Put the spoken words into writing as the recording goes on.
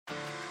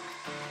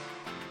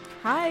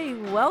Hi,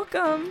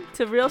 welcome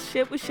to Real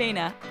Shit with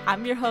Shayna.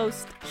 I'm your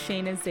host,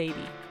 Shayna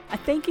Zaidi. I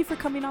thank you for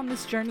coming on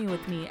this journey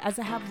with me as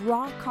I have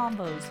raw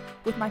convos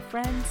with my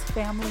friends,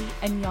 family,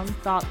 and young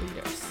thought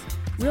leaders.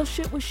 Real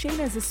Shit with Shayna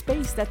is a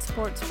space that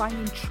supports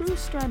finding true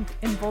strength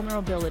in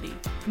vulnerability.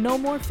 No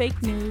more fake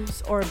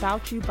news or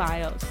about you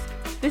bios.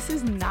 This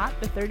is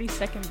not the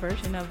 30-second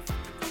version of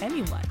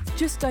anyone.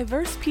 Just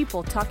diverse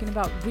people talking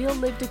about real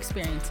lived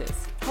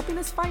experiences, helping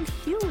us find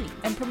healing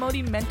and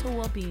promoting mental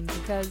well-being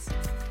because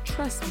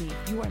trust me,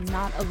 you are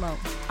not alone.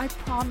 I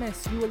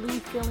promise you will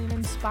leave feeling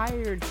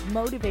inspired,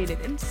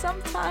 motivated, and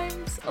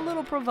sometimes a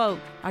little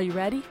provoked. Are you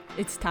ready?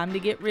 It's time to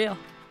get real.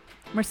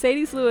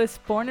 Mercedes Lewis,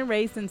 born and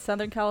raised in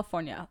Southern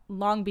California,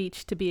 Long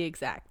Beach to be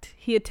exact.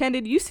 He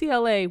attended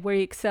UCLA where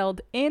he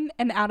excelled in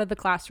and out of the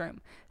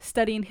classroom,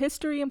 studying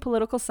history and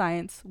political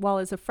science while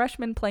as a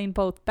freshman playing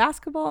both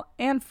basketball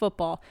and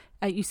football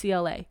at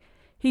UCLA.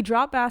 He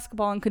dropped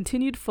basketball and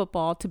continued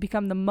football to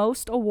become the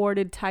most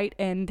awarded tight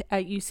end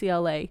at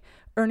UCLA,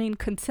 earning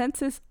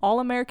consensus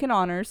All-American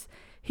honors.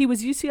 He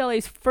was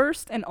UCLA's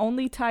first and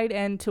only tight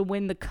end to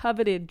win the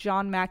coveted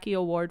John Mackey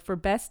Award for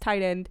Best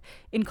Tight End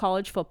in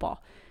college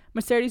football.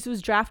 Mercedes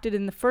was drafted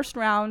in the first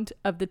round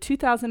of the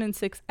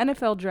 2006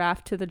 NFL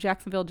Draft to the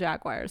Jacksonville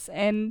Jaguars.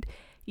 And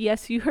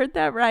yes, you heard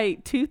that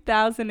right.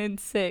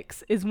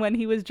 2006 is when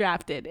he was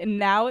drafted and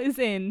now is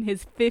in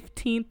his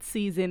 15th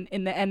season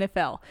in the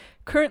NFL,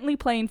 currently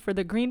playing for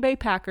the Green Bay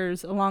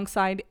Packers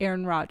alongside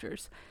Aaron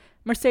Rodgers.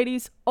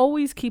 Mercedes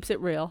always keeps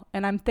it real,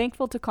 and I'm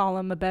thankful to call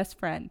him a best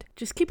friend.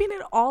 Just keeping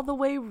it all the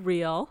way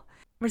real.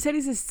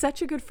 Mercedes is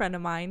such a good friend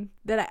of mine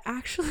that I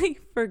actually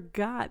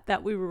forgot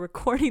that we were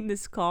recording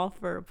this call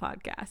for a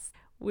podcast.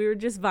 We were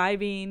just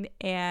vibing,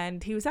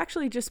 and he was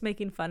actually just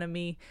making fun of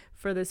me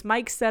for this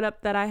mic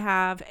setup that I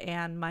have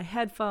and my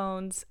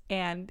headphones,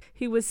 and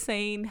he was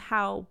saying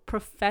how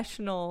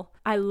professional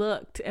I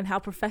looked and how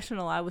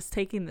professional I was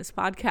taking this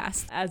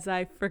podcast as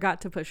I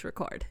forgot to push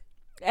record.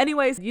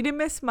 Anyways, you didn't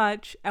miss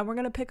much, and we're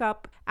going to pick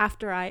up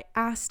after I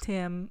asked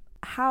him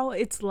how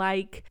it's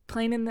like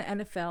playing in the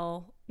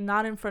NFL,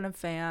 not in front of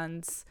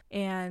fans,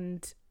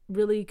 and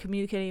really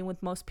communicating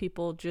with most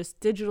people just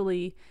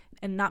digitally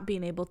and not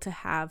being able to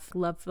have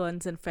loved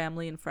ones and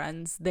family and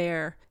friends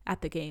there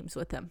at the games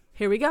with him.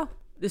 Here we go.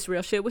 This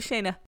Real Shit with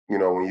Shayna. You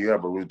know, when you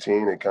have a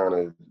routine,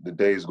 the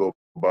days go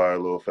by a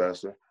little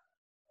faster.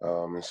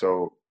 And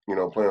so,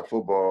 playing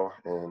football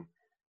and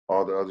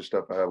all the other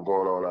stuff I have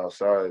going on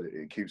outside,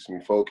 it keeps me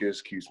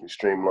focused, keeps me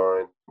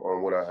streamlined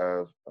on what I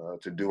have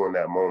to do in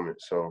that moment.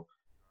 So,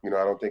 I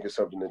don't think it's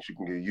something that you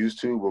can get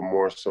used to, but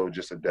more so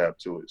just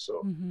adapt to it.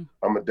 So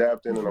I'm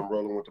adapting and I'm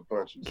rolling with the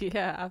punches.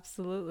 Yeah,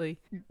 absolutely.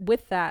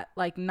 With that,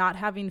 like not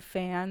having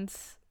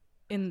fans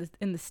in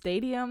the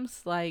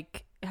stadiums,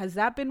 like has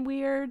that been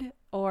weird,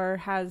 or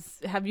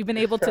have you been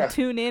able to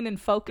tune in and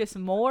focus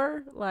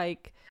more?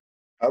 Like,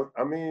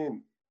 I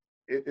mean,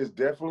 it's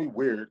definitely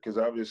weird because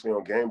obviously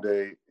on game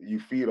day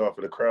you feed off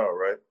of the crowd,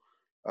 right?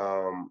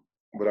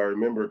 But I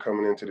remember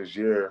coming into this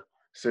year,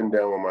 sitting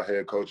down with my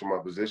head coach and my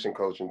position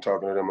coach and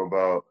talking to them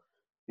about,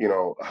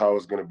 how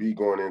it's going to be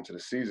going into the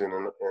season.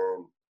 And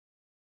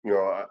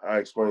I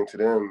explained to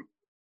them,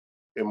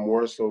 it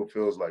more so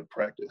feels like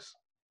practice,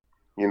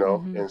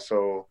 And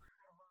so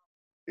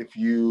if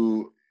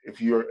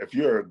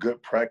you're a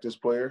good practice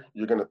player,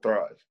 you're going to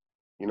thrive.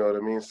 You know what I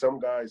mean? Some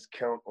guys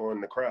count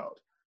on the crowd.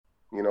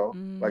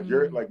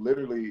 Like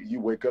literally you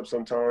wake up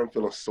sometime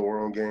feeling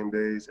sore on game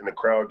days and the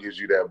crowd gives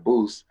you that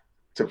boost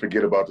to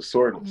forget about the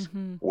soreness.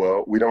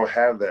 Well, we don't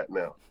have that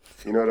now.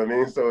 You know what I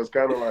mean? So it's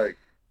kind of like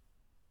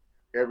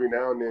every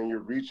now and then you're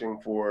reaching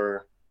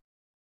for,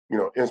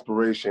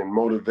 inspiration,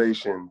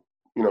 motivation,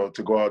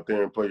 to go out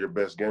there and play your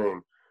best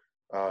game.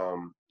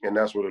 And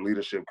that's where the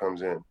leadership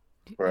comes in,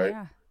 right?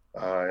 Yeah.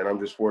 And I'm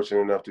just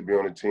fortunate enough to be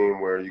on a team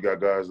where you got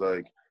guys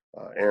like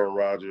Aaron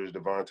Rodgers,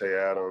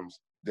 Devontae Adams,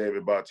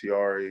 David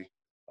Bakhtiari,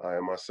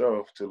 and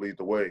myself to lead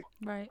the way.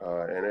 Right.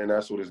 And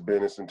that's what it's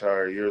been this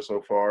entire year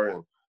so far.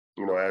 And,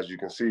 as you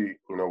can see,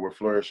 we're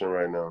flourishing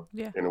right now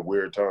in a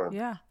weird time.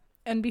 Yeah.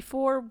 And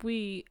before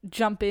we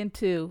jump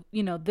into,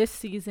 this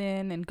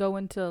season and go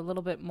into a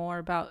little bit more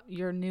about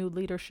your new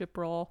leadership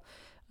role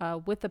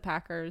with the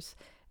Packers,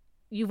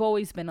 you've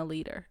always been a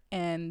leader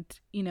and,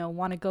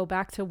 want to go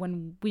back to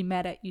when we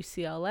met at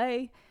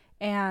UCLA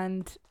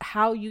and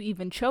how you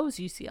even chose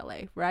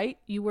UCLA, right?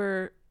 You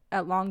were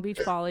at Long Beach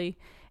Poly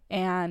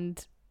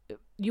and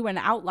you were an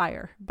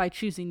outlier by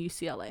choosing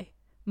UCLA.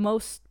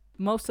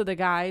 Most of the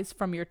guys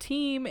from your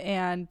team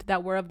and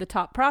that were of the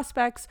top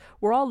prospects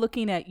were all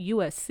looking at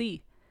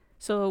USC.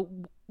 So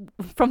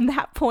from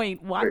that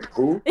point, why? Wait,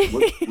 who?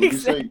 What you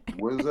say?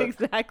 What is that?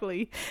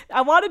 Exactly.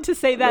 I wanted to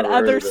say that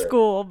other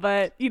school,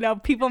 but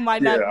people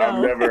might not know. Yeah,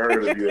 I've never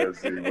heard of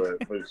USC,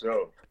 but for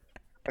sure.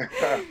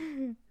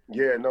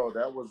 Yeah, no,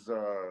 that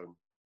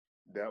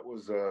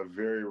was a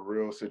very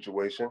real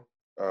situation.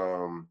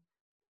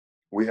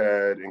 We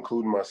had,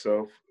 including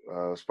myself,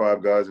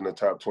 5 guys in the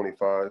top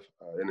 25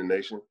 in the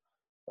nation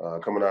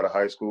coming out of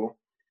high school.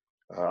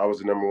 I was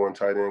the number 1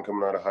 tight end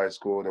coming out of high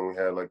school. Then we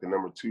had like the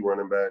number 2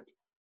 running back,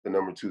 the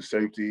number 2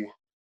 safety,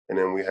 and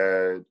then we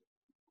had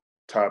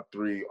top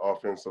 3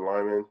 offensive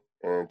linemen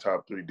and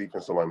top 3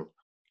 defensive linemen.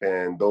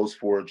 And those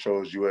 4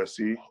 chose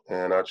USC,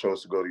 and I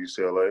chose to go to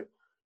UCLA.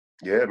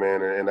 Yeah,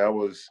 man, and that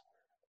was,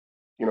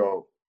 you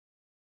know,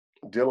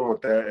 dealing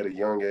with that at a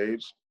young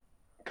age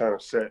kind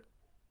of set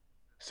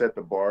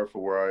the bar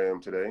for where I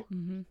am today,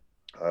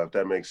 if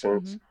that makes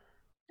sense.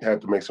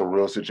 Had to make some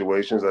real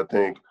situations. I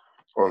think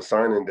on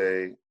signing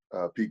day,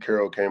 Pete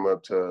Carroll came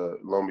up to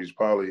Long Beach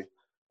Poly,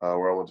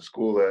 where I went to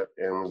school at,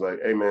 and was like,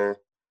 "Hey, man,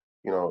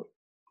 you know,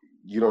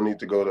 you don't need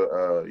to go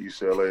to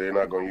UCLA. They're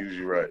not going to use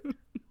you right."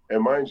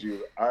 And mind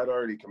you, I'd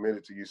already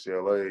committed to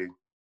UCLA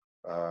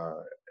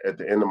at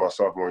the end of my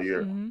sophomore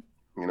year,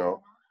 you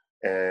know,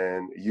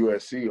 and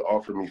USC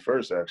offered me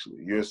first,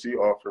 actually. USC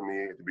offered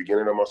me at the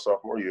beginning of my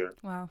sophomore year.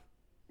 Wow.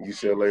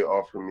 UCLA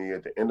offered me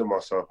at the end of my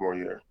sophomore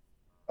year.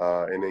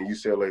 And then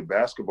UCLA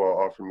basketball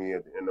offered me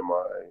at the end of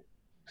my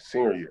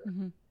senior year.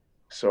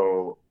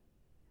 So,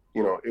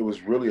 you know, it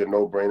was really a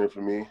no-brainer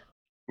for me.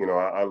 You know,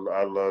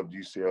 I loved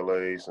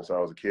UCLA since I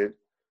was a kid.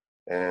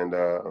 And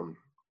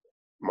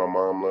my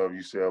mom loved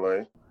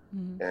UCLA.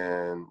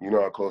 And you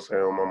know how close I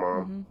am with my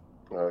mom.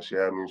 She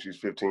had me when she was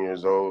 15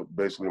 years old,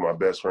 basically my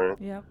best friend.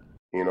 Yep.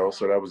 You know,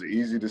 so that was an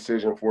easy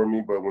decision for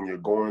me. But when you're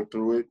going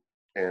through it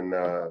and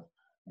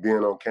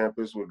being on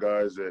campus with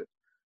guys that,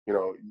 you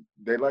know,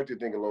 they like to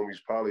think of Long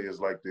Beach Poly as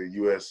like the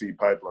USC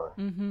pipeline.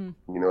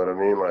 You know what I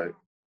mean? Like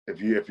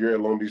if you're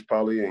at Long Beach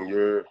Poly and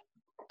you're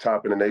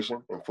top in the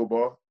nation in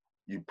football,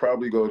 you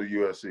probably go to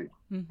USC.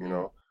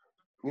 You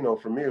know,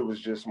 for me it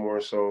was just more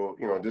so,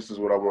 you know, this is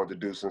what I wanted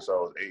to do since I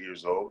was 8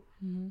 years old.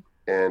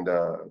 And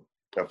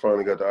I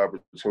finally got the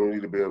opportunity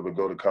to be able to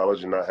go to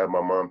college and not have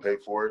my mom pay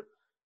for it.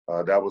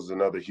 That was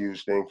another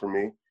huge thing for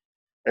me.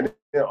 And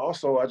then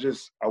also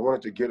I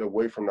wanted to get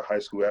away from the high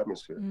school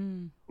atmosphere.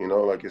 You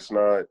know, like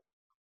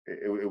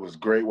it was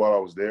great while I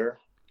was there,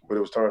 but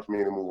it was time for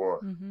me to move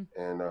on.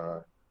 And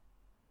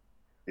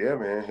yeah,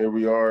 man, here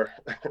we are.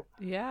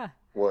 Yeah.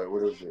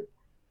 What is it?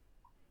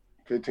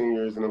 15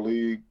 years in the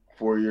league,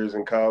 4 years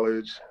in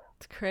college.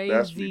 It's crazy.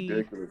 That's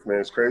ridiculous, man.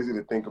 It's crazy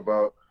to think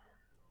about,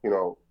 you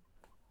know,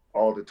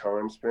 all the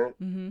time spent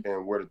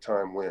and where the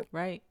time went.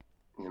 Right.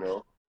 You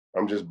know,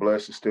 I'm just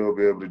blessed to still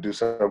be able to do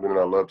something that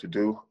I love to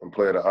do and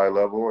play at a high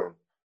level. And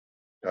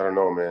I don't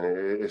know, man,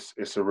 it's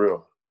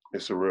surreal.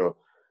 It's surreal.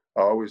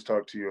 I always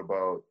talk to you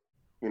about,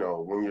 you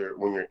know, when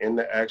you're in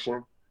the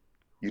action,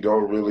 you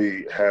don't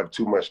really have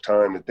too much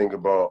time to think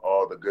about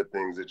all the good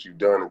things that you've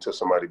done until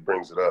somebody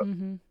brings it up,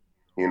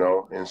 you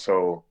know? And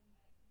so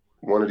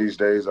one of these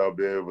days I'll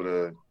be able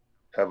to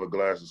have a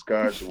glass of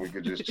scotch and we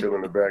could just chill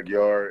in the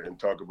backyard and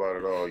talk about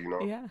it all, you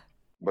know? Yeah.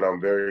 But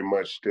I'm very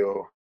much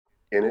still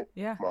in it.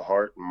 Yeah. My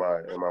heart and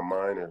my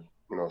mind are,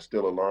 you know,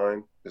 still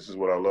aligned. This is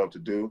what I love to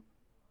do.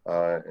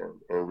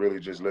 And really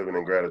just living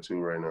in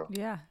gratitude right now.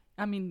 Yeah.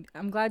 I mean,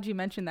 I'm glad you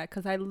mentioned that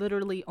because I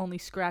literally only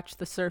scratched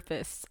the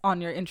surface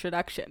on your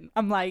introduction.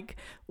 I'm like,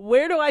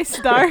 where do I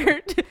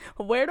start?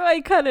 Where do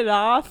I cut it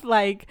off?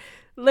 Like,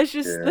 let's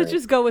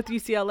just go with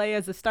UCLA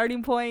as a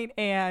starting point,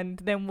 and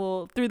then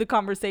through the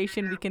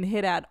conversation we can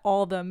hit at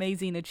all the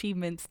amazing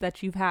achievements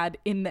that you've had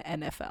in the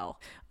NFL.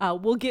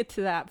 We'll get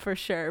to that for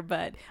sure,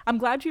 but I'm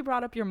glad you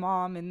brought up your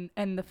mom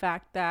and the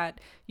fact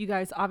that you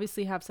guys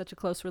obviously have such a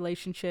close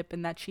relationship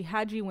and that she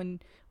had you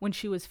when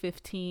she was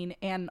 15.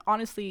 And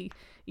honestly,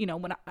 you know,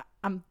 when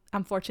I'm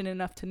fortunate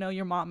enough to know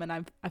your mom, and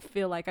I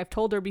feel like I've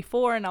told her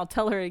before and I'll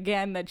tell her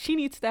again that she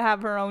needs to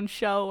have her own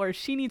show or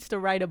she needs to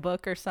write a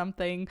book or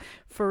something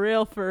for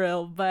real.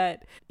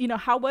 But, you know,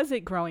 how was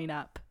it growing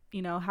up?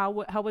 You know,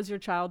 how was your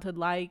childhood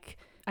like?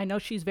 I know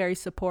she's very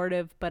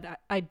supportive, but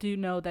I do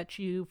know that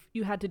you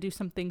had to do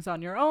some things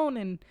on your own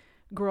and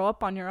grow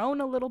up on your own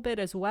a little bit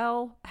as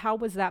well. How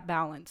was that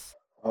balance?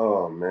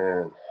 Oh,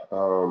 man.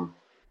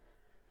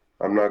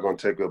 I'm not going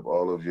to take up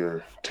all of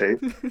your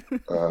tape.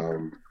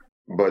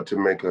 But to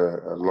make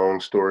a long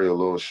story a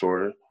little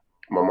shorter,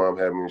 my mom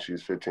had me when she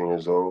was 15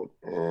 years old,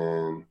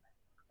 and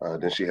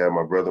then she had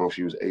my brother when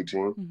she was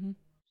 18.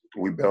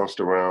 We bounced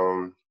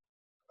around,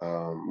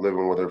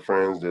 living with her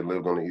friends that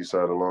lived on the east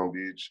side of Long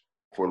Beach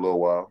for a little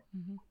while.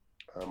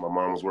 My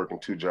mom was working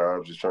 2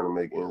 jobs, just trying to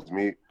make ends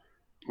meet.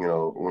 You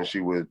know, when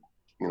she would,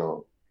 you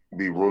know,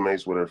 be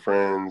roommates with her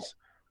friends,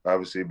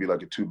 obviously it'd be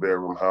like a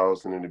 2-bedroom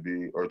house, and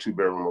then or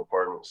 2-bedroom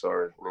apartment,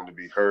 sorry, and then it'd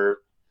be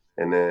her,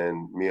 and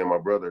then me and my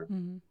brother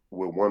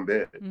with 1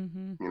 bed,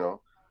 you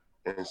know?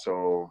 And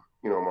so,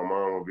 you know, my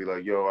mom would be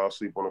like, yo, I'll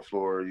sleep on the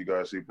floor, you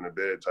guys sleep in the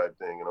bed type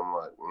thing. And I'm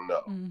like, well,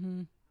 no.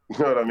 You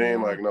know what I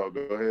mean? Yeah. Like, no,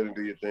 go ahead and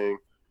do your thing.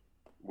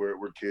 We're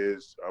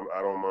kids.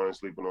 I don't mind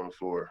sleeping on the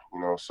floor, you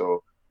know?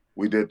 So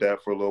we did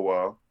that for a little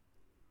while.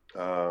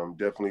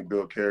 Definitely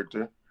built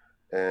character,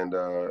 and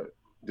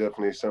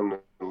definitely something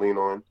to lean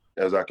on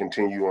as I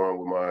continue on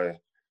with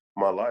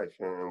my life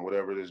and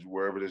wherever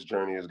this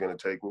journey is going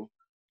to take me.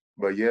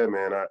 But yeah,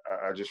 man,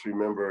 I just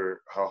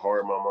remember how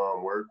hard my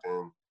mom worked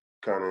and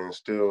kind of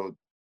instilled,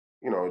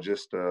 you know,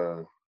 just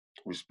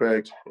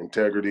respect,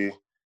 integrity,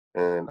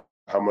 and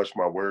how much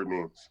my word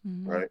means,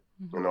 Mm-hmm. right?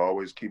 Mm-hmm. And I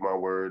always keep my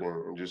word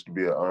and just to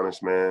be an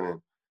honest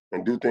man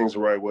and do things the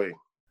right way.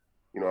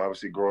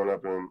 Obviously growing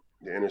up in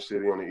the inner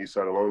city on the east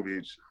side of Long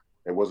Beach,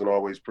 it wasn't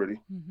always pretty.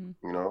 Mm-hmm.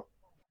 You know,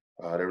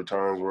 there were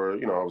times where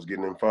I was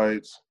getting in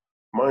fights,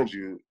 mind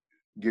you,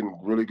 getting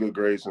really good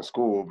grades in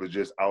school, but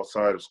just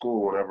outside of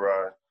school,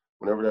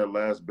 whenever that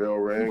last bell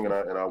rang and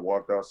I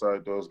walked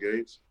outside those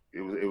gates,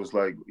 it was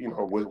like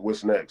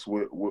what's next?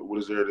 What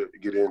is there to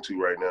get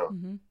into right now?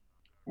 Mm-hmm.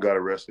 Got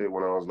arrested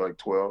when I was like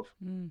 12,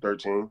 Mm.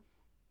 13.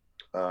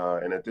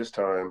 And at this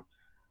time,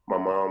 my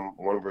mom,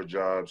 one of her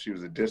jobs, she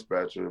was a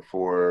dispatcher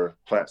for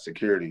Platt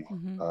Security,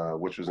 Mm-hmm.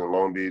 which was in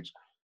Long Beach.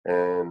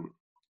 And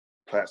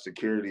Platt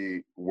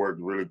Security worked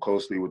really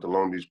closely with the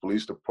Long Beach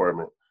Police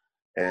Department.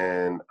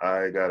 And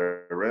I got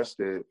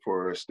arrested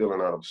for stealing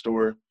out of a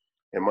store.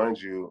 And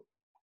mind you,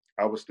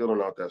 I was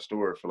stealing out that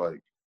store for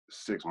like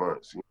 6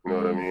 months. You know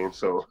what I mean?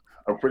 So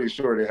I'm pretty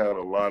sure they had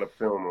a lot of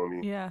film on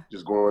me, Yeah.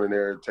 just going in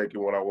there,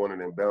 taking what I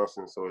wanted and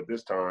bouncing. So at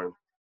this time,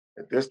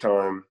 they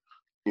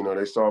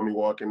saw me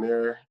walk in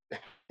there,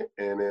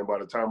 and then by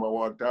the time I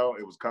walked out,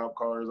 it was cop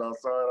cars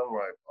outside. I'm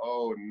like,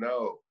 oh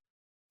no.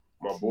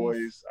 My Jeez.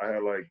 boys, I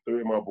had like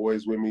 3 of my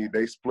boys with me.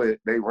 They split,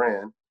 they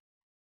ran.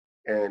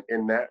 And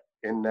in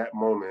that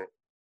moment,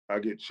 I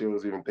get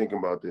chills even thinking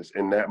about this.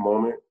 In that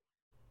moment,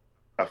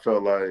 I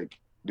felt like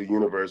the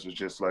universe was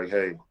just like,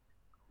 hey,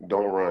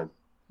 don't run.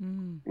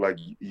 Mm. Like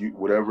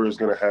whatever is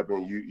gonna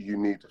happen, you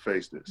need to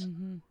face this.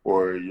 Mm-hmm.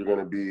 Or you're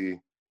gonna be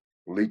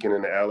leaking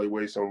in the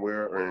alleyway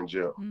somewhere or in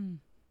jail. Mm.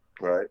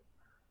 Right?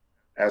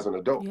 As an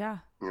adult. Yeah.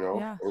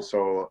 Yeah. And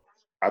so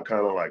I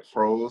kind of like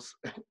froze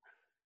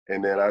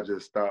and then I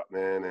just stopped,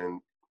 man,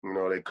 and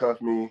they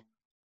cuffed me.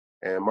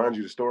 And mind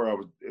you, the store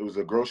it was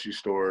a grocery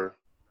store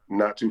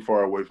not too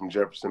far away from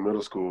Jefferson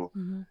Middle School.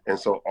 Mm-hmm. And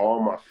so all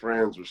my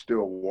friends were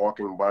still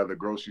walking by the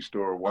grocery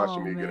store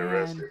watching Oh, me get man.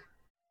 arrested.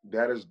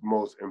 That is the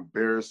most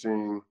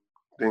embarrassing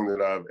thing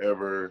that I've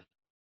ever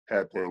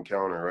had to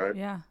encounter, right?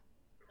 Yeah.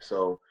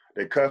 So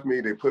they cuffed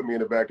me, they put me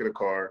in the back of the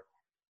car,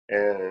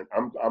 and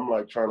I'm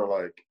like trying to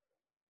like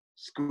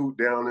scoot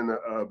down in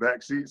the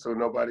back seat so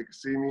nobody could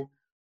see me.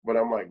 But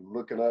I'm like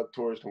looking up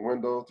towards the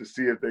window to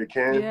see if they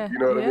can, Yeah. you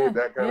know what I mean? Yeah.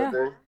 That kind of Yeah.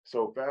 thing.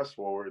 So fast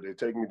forward, they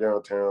take me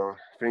downtown,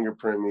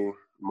 fingerprint me,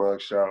 mug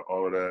shot,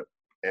 all of that.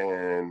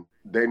 And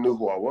they knew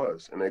who I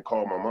was and they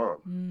called my mom.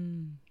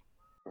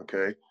 Mm.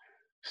 Okay.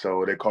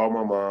 So they called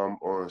my mom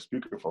on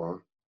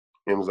speakerphone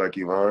and was like,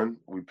 Yvonne,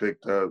 we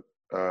picked up,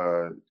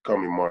 call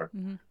me Mark.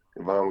 Mm-hmm.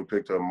 Yvonne, we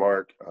picked up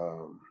Mark.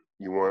 Do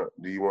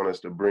you want us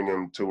to bring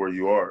him to where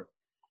you are?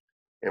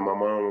 And my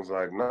mom was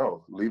like,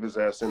 no, leave his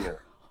ass in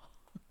there.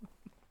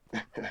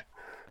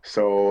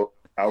 So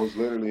I was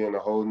literally in a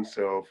holding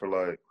cell for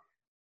like,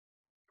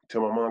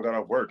 till my mom got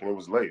off work and it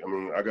was late. I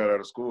mean, I got out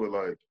of school at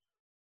like,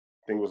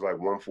 I think it was like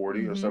 1:40 or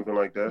Mm-hmm. something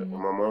like that. Mm-hmm.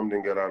 And my mom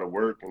didn't get out of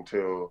work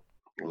until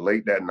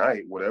late that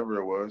night, whatever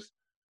it was.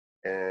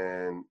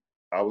 And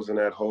I was in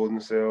that holding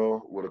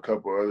cell with a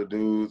couple other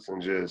dudes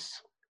and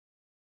just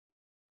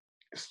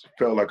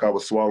felt like I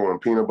was swallowing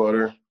peanut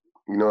butter.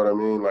 You know what I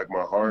mean? Like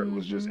my heart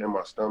was just Mm-hmm. in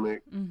my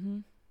stomach Mm-hmm.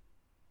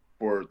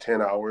 for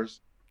 10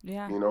 hours,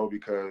 Yeah.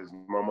 because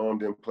my mom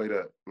didn't play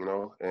that,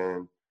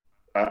 and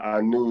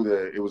I knew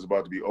that it was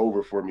about to be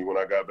over for me when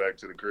I got back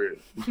to the crib,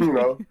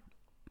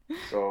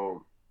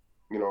 So,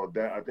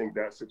 that I think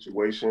that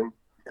situation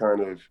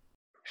kind of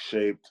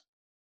shaped,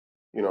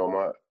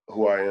 my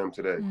who I am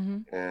today,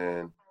 Mm-hmm.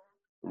 and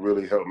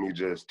really helped me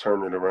just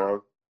turn it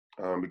around.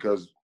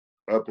 Because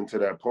up until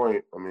that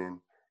point, I mean,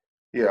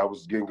 yeah, I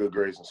was getting good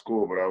grades in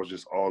school, but I was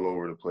just all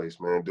over the place,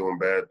 man, doing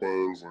bad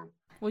things and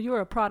Well, you were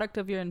a product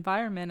of your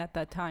environment at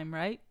that time,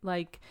 right?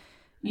 Like,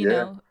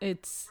 yeah,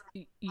 it's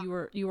you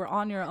were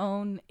on your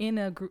own in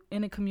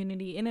a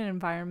community, in an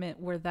environment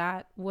where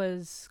that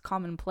was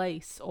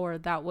commonplace, or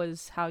that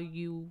was how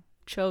you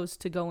chose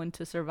to go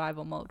into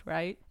survival mode,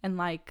 right? And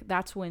like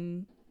that's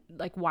when,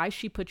 like, why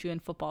she put you in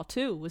football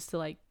too was to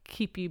like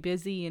keep you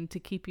busy and to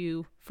keep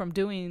you from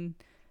doing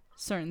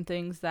certain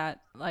things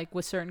that, like,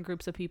 with certain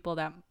groups of people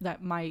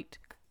that might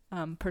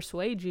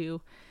persuade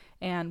you.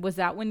 And was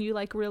that when you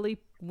like really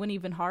went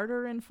even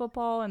harder in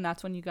football, and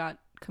that's when you got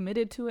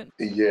committed to it?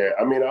 Yeah,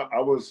 I mean,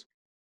 I was.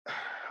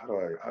 How do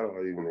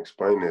I even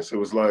explain this? It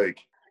was like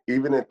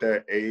even at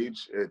that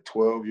age, at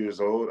 12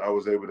 years old, I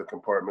was able to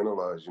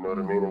compartmentalize. You know what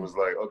I mean? It Mm-hmm. was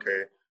like,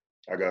 okay,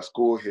 I got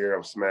school here,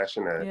 I'm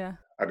smashing that. Yeah.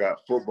 I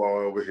got football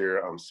over here,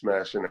 I'm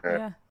smashing that.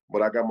 Yeah.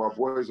 But I got my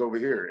boys over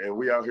here, and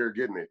we out here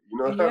getting it. You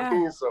know what I Yeah.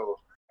 mean? So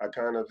I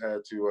kind of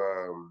had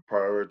to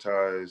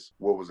prioritize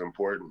what was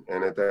important,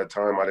 and at that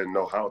time, I didn't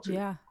know how to.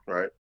 Yeah.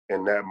 Right?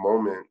 And that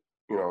moment,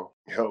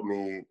 helped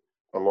me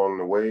along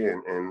the way,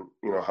 and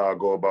how I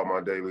go about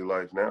my daily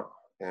life now.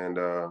 And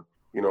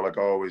like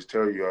I always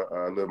tell you,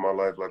 I live my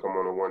life like I'm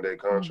on a one-day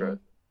Mm-hmm. contract.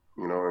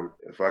 And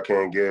if I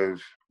can't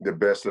give the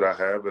best that I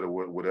have at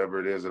whatever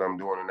it is that I'm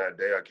doing in that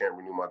day, I can't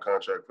renew my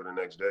contract for the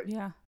next day.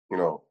 Yeah.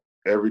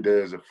 Every day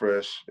is a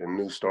fresh and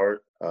new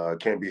start.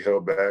 Can't be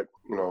held back,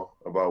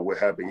 about what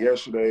happened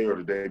yesterday or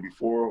the day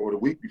before or the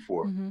week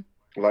before. Mm-hmm.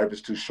 life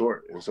is too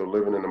short. And so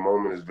living in the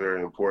moment is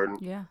very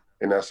important. Yeah.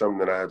 And that's something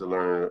that I had to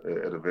learn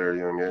at a very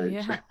young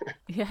age. Yeah.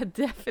 Yeah,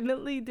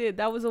 definitely did.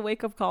 That was a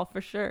wake-up call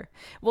for sure.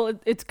 Well,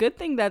 it's good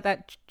thing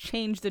that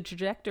changed the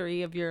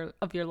trajectory of your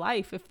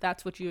life, if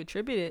that's what you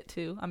attribute it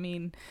to. I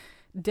mean,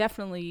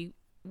 definitely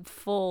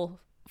full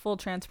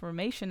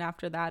transformation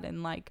after that,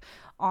 and like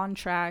on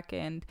track.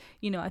 And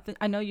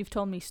I know you've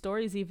told me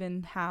stories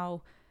even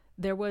how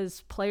there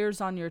was players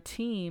on your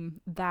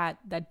team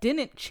that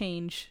didn't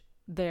change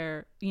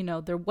their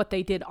what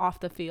they did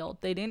off the field.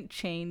 They didn't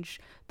change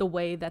the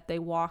way that they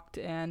walked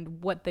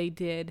and what they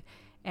did,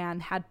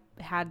 and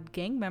had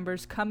gang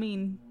members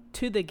coming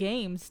to the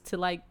games to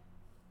like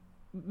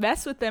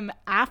mess with them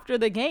after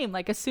the game,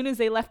 like as soon as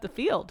they left the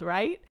field,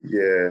 right?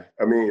 Yeah.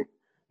 I mean,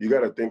 you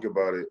got to think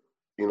about it.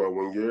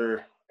 When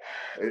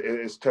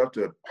it's tough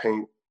to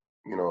paint,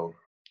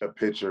 a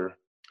picture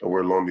of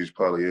where Long Beach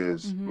probably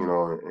is,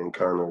 and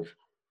kind of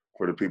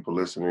for the people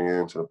listening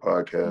in to the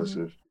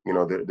podcast, if,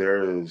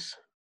 there is,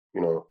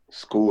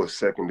 school is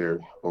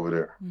secondary over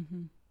there.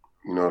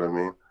 You know what I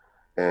mean?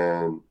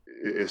 And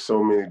it's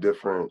so many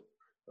different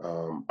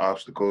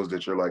obstacles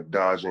that you're like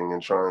dodging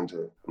and trying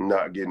to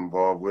not get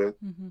involved with,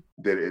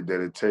 that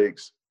it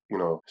takes,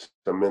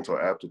 some mental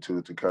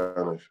aptitude to kind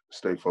of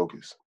stay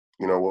focused.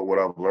 What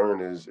I've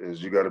learned is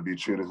you got to be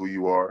true to who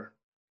you are.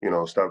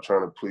 Stop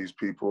trying to please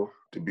people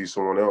to be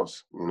someone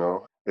else.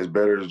 It's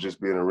better to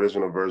just be an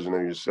original version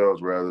of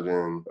yourselves rather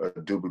than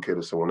a duplicate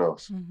of someone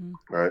else,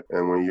 right?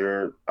 And when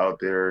you're out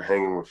there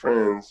hanging with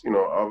friends,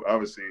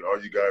 obviously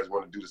all you guys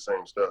want to do the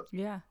same stuff.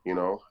 Yeah.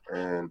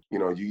 And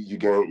you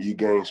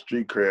gain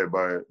street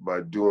cred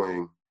by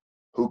doing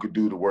who could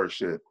do the worst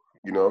shit.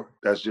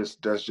 That's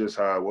just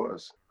how it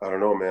was. I don't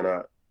know, man.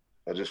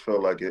 I just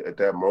felt like at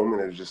that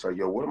moment it was just like,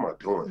 yo, what am I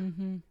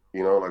doing? I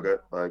want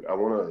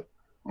to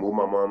move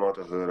my mom out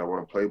the hood. I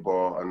want to play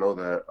ball. I know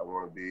that. I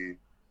want to be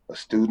a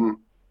student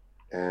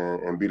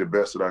and be the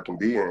best that I can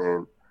be,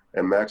 and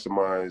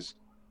maximize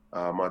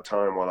my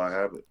time while I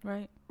have it.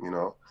 Right.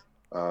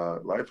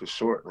 Life is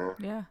short, man.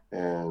 Yeah.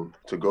 And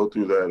to go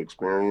through that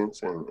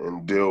experience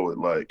and deal with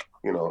like,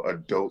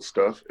 adult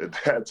stuff at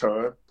that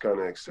time kind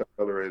of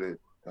accelerated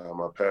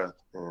my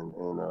path and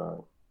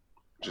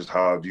just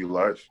how I view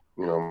life.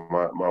 My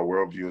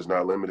worldview is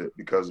not limited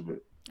because of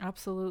it.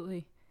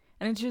 Absolutely.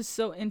 And it's just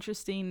so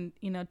interesting,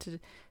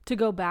 to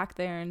go back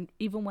there. And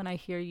even when I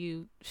hear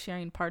you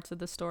sharing parts of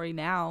the story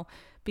now,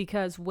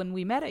 because when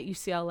we met at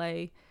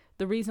UCLA,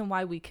 the reason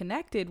why we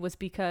connected was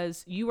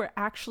because you were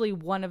actually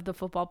one of the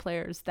football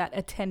players that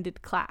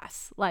attended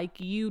class. Like,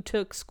 you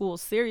took school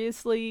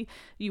seriously,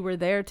 you were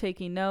there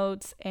taking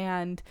notes,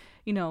 and,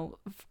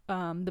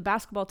 the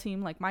basketball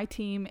team, like my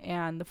team,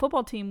 and the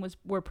football team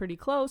were pretty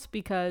close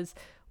because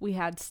we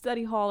had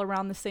study hall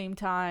around the same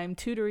time,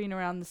 tutoring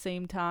around the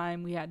same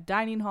time. We had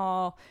dining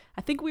hall.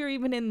 I think we were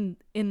even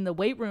in the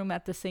weight room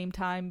at the same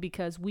time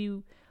because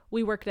we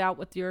worked out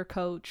with your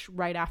coach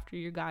right after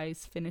you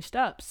guys finished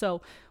up.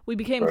 So we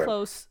became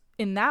close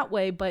in that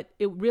way, but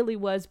it really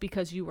was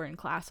because you were in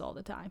class all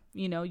the time.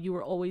 You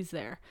were always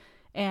there.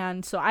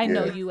 And so I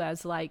know you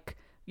as like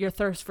your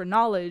thirst for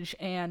knowledge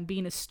and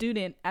being a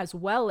student as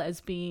well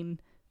as being,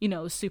 a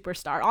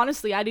superstar.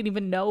 Honestly, I didn't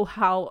even know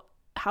how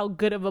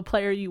good of a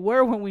player you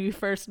were when we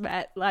first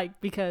met, like,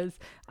 because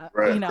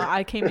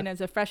I came in as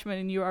a freshman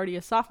and you were already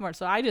a sophomore,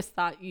 so I just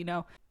thought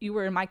you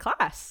were in my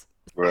class.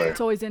 Right.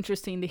 It's always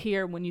interesting to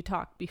hear when you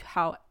talk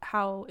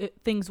how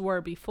things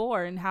were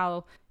before, and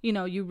how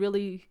you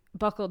really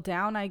buckled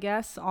down, I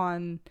guess,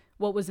 on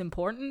what was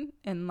important,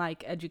 and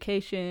like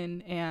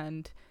education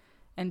and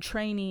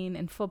training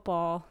and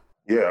football.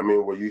 Yeah, I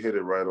mean, well, you hit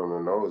it right on the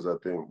nose. I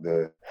think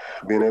that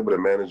being able to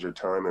manage your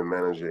time and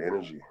manage your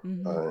energy,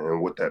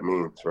 and what that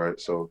means, right?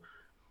 So,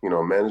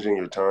 managing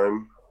your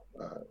time,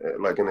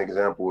 like an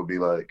example would be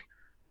like,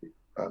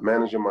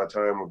 managing my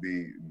time would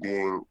be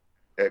being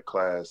at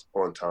class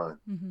on time.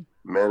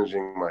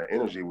 Managing my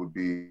energy would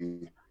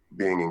be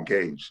being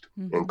engaged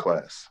in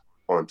class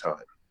on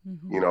time,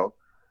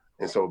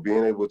 And so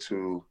being able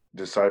to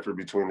decipher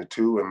between the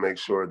two and make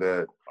sure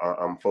that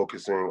I'm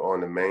focusing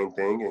on the main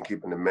thing and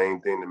keeping the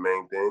main thing,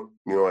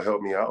 it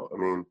helped me out. I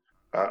mean,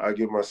 I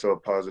give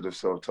myself positive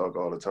self-talk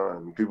all the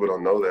time. People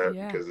don't know that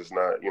because it's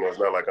not, it's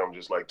not like I'm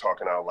just like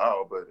talking out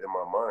loud, but in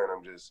my mind,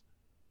 I'm just,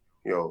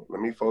 let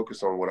me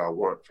focus on what I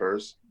want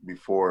first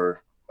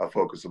before I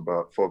focus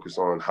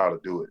on how to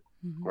do it,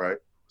 right?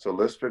 So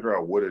let's figure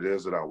out what it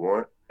is that I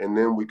want, and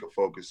then we can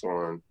focus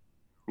on,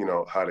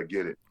 how to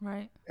get it.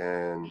 Right.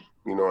 And,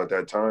 at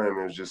that time,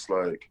 it was just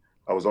like,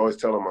 I was always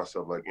telling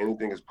myself, like,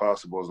 anything is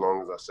possible as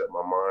long as I set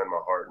my mind, my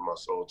heart, and my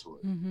soul to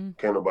it.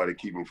 Can't nobody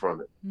keep me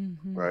from it,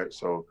 right?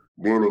 So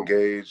being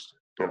engaged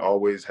and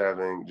always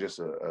having just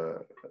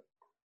a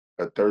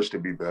thirst to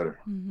be better,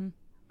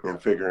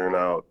 and figuring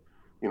out,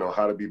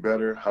 how to be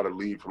better, how to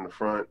lead from the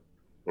front,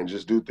 and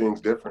just do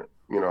things different.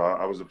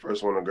 I was the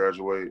first one to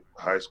graduate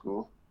high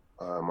school,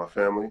 my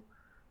family.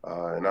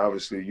 And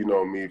obviously,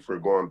 me for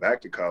going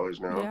back to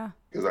college now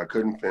because I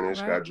couldn't finish,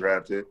 got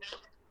drafted,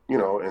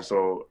 and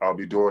so I'll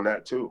be doing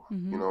that too,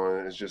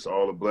 and it's just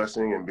all a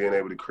blessing, and being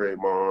able to create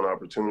my own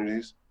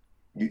opportunities.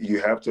 You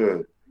have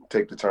to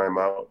take the time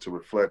out to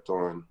reflect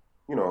on,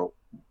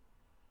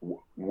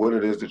 what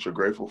it is that you're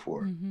grateful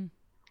for,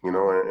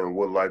 and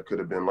what life could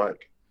have been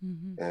like.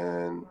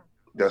 And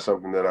that's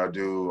something that I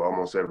do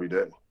almost every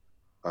day.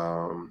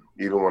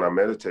 Even when I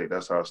meditate,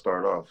 that's how I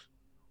start off.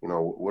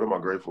 What am I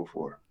grateful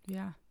for?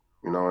 Yeah.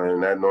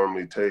 And that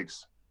normally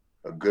takes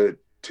a good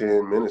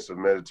 10 minutes of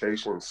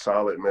meditation,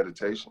 solid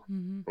meditation,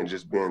 and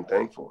just being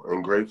thankful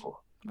and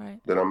grateful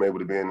that I'm able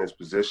to be in this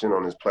position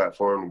on this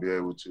platform to be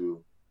able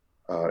to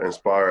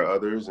inspire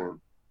others. And,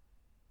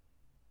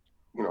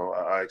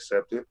 I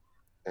accept it.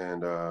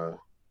 And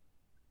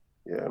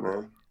yeah,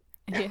 man.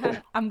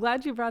 Yeah, I'm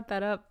glad you brought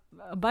that up.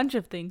 A bunch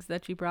of things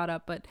that you brought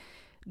up, but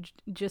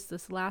just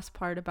this last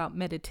part about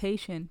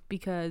meditation,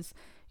 because,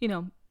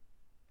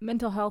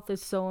 mental health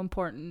is so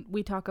important.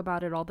 We talk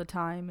about it all the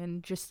time.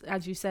 And just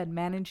as you said,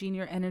 managing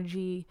your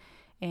energy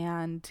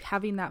and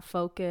having that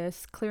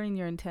focus, clearing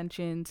your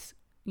intentions,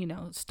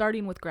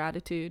 starting with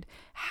gratitude.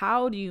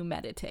 How do you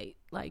meditate?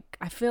 Like,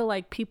 I feel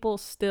like people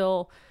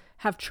still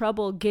have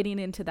trouble getting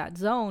into that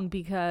zone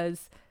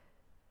because,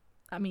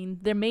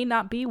 there may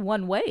not be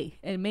one way.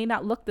 It may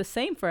not look the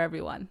same for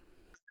everyone.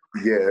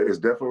 Yeah, it's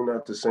definitely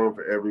not the same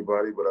for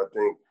everybody, but I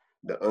think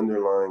the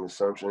underlying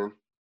assumption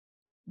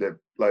that,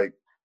 like,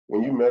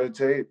 when you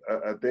meditate,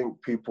 I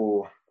think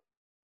people,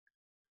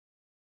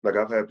 like,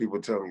 I've had people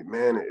tell me,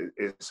 man,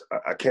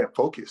 I can't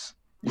focus.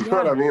 You know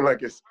what I mean?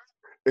 Like, it's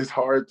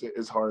hard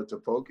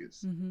to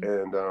focus.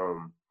 And,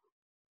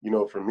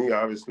 for me,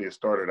 obviously it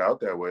started out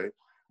that way,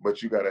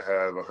 but you got to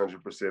have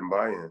 100%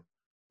 buy-in,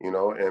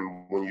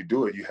 and when you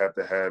do it, you have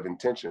to have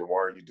intention. Why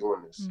are you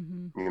doing this?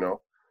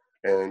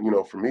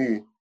 And, for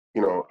me,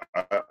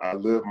 I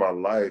live my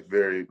life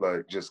very,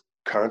 like, just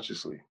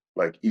consciously,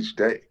 like, each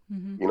day.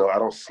 I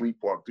don't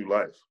sleepwalk through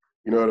life.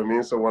 You know what I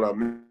mean? So when I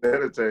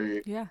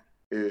meditate,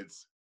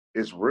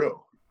 it's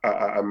real.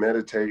 I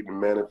meditate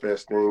and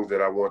manifest things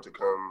that I want to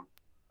come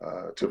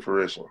to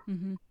fruition.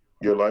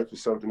 Your life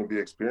is something to be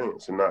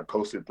experienced and not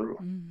coasted through.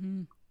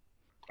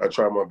 I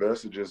try my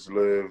best to just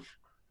live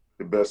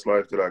the best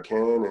life that I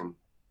can and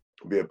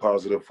be a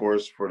positive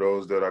force for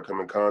those that I come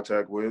in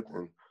contact with,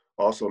 and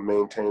also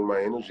maintain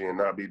my energy and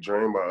not be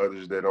drained by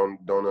others that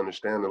don't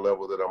understand the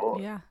level that I'm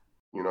on. Yeah.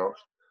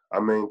 I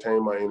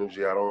maintain my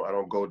energy. I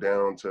don't go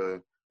down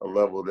to a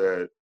level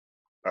that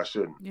I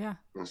shouldn't. Yeah.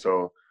 And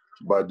so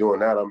by doing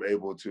that, I'm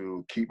able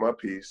to keep my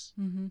peace.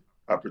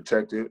 I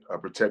protect it. I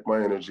protect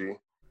my energy.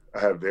 I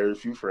have very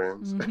few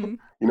friends.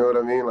 You know what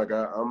I mean? Like,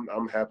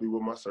 I'm happy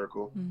with my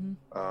circle.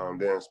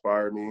 They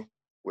inspire me.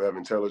 We have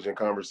intelligent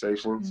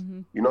conversations.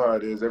 You know how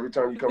it is. Every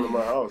time you come to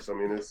my house,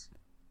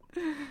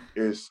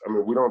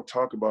 we don't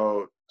talk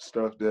about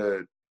stuff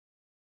that,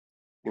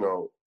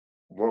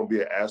 won't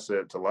be an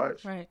asset to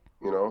life. Right.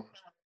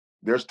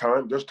 There's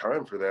time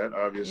for that,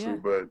 obviously,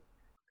 but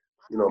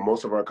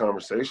most of our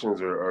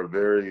conversations are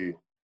very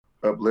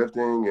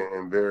uplifting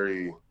and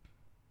very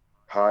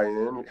high in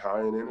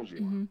energy,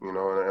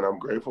 and I'm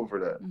grateful for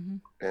that.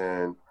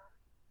 And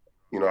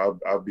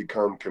I've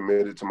become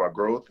committed to my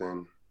growth,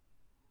 and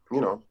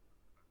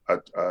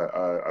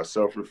I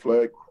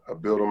self-reflect, I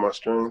build on my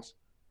strengths.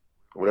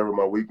 Whatever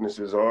my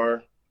weaknesses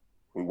are,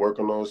 we work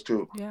on those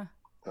too. Yeah.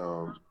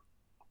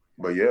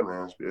 But yeah,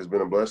 man, it's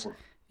been a blessing.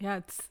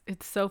 Yeah,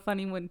 it's so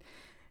funny when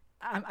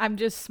I'm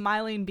just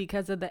smiling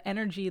because of the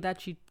energy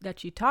that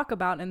you talk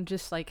about, and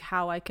just like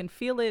how I can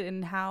feel it,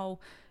 and how,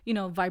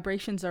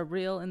 vibrations are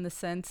real, in the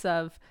sense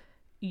of,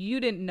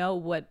 you didn't know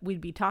what we'd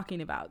be talking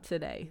about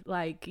today.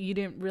 Like, you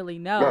didn't really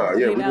know.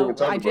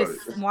 I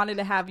just wanted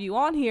to have you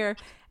on here,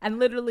 and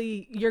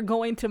literally you're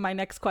going to my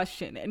next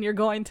question, and you're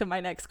going to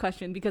my next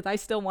question, because I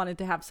still wanted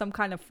to have some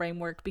kind of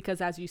framework, because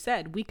as you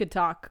said, we could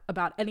talk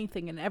about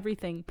anything and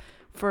everything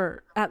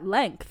at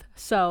length.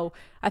 So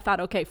I thought,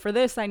 okay, for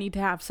this, I need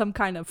to have some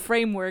kind of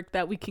framework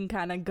that we can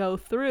kind of go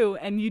through,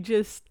 and you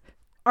just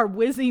are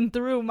whizzing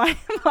through my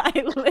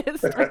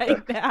list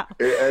right now.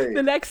 Hey,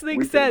 the next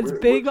thing says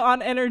big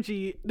on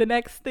energy. The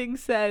next thing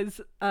says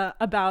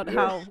about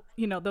how,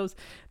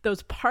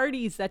 those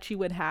parties that you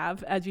would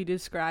have, as you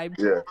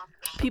described,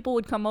 people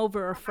would come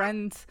over, or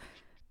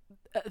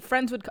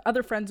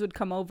other friends would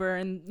come over,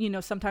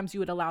 and, sometimes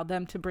you would allow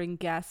them to bring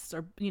guests,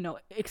 or,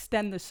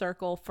 extend the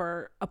circle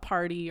for a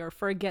party or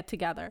for a get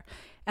together.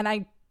 And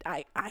I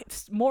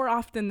more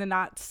often than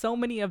not, so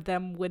many of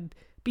them would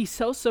be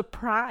so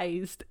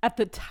surprised at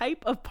the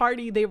type of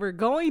party they were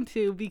going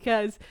to,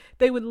 because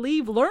they would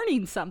leave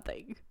learning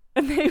something,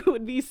 and they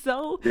would be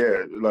so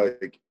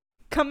like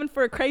coming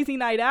for a crazy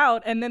night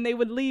out, and then they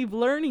would leave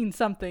learning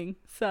something.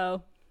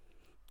 So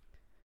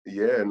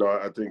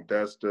I think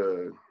that's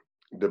the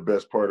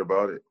best part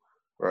about it,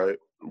 right?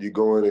 You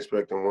go in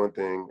expecting one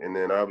thing, and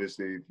then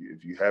obviously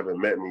if you haven't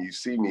met me, you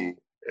see me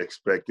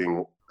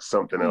expecting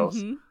something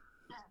else,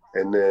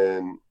 and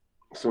then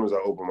as soon as I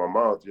open my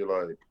mouth,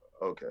 you're like,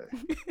 okay,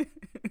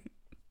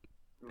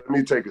 let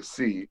me take a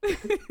seat.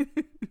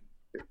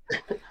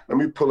 Let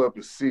me pull up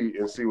a seat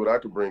and see what I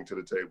could bring to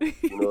the table.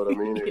 You know what I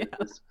mean? Yeah.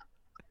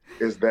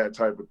 It's that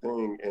type of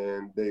thing,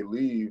 and they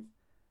leave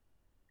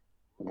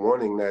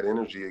wanting that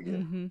energy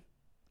again.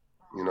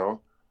 You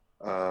know,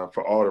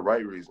 for all the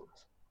right reasons.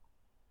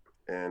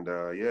 And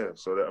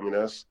so that, I mean,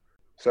 that's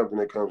something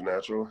that comes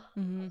natural.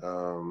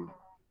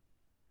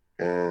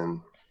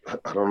 And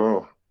I don't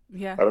know.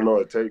 Yeah. I don't know.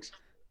 It takes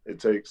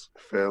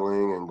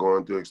failing and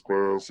going through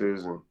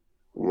experiences and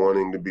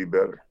wanting to be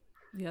better.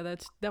 Yeah,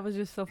 that was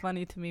just so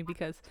funny to me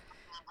because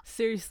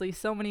seriously,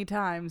 so many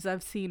times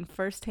I've seen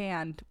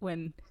firsthand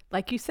when,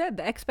 like you said,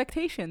 the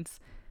expectations.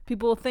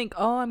 People will think,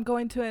 oh, I'm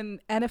going to an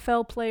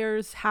NFL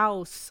player's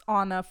house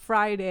on a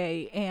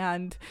Friday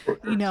and,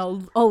 you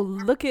know, oh,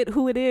 look at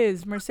who it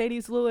is,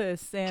 Mercedes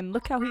Lewis, and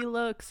look how he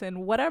looks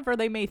and whatever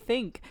they may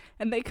think.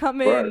 And they come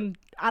in,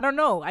 I don't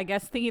know, I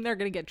guess thinking they're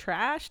going to get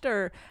trashed,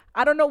 or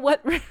I don't know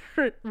what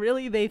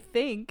really they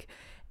think.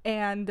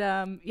 And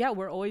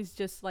we're always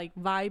just like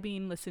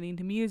vibing, listening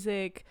to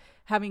music,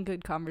 having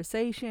good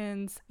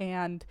conversations,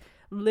 and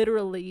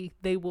literally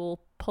they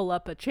will pull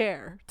up a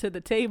chair to the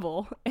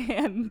table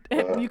and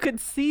you could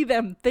see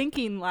them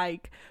thinking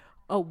like,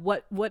 oh,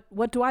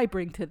 what do I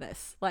bring to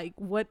this? Like,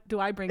 what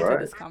do I bring to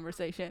this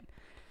conversation?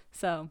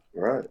 So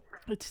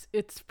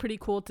it's pretty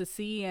cool to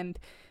see. And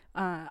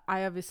I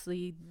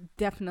obviously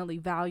definitely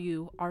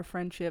value our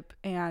friendship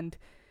and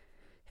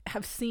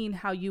have seen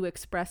how you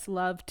express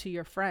love to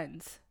your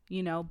friends,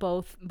 you know,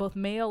 both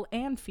male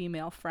and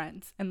female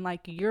friends. And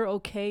like, you're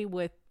okay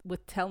with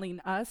telling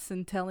us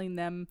and telling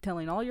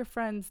all your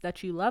friends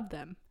that you love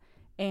them.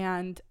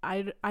 And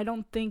I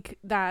don't think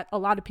that a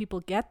lot of people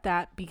get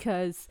that,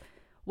 because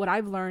what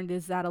I've learned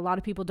is that a lot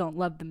of people don't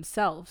love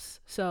themselves.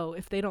 So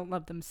if they don't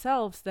love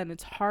themselves, then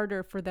it's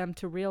harder for them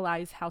to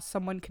realize how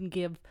someone can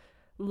give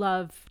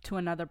love to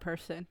another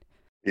person.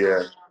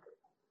 Yeah,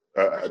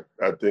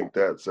 I think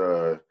that's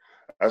a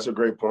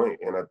great point.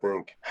 And I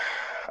think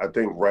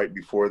right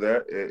before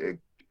that,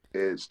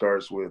 it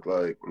starts with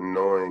like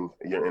knowing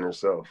your inner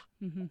self,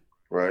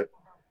 right?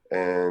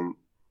 And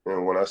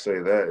when I say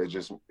that,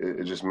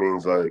 it just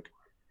means like,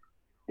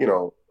 you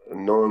know,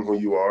 knowing who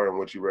you are and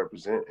what you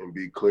represent, and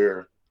be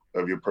clear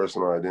of your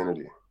personal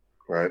identity,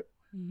 right?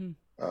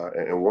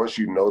 And once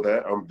you know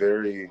that, I'm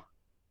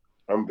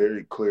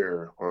very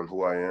clear on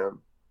who I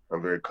am.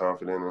 I'm very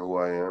confident in who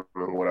I am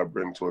and what I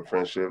bring to a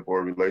friendship or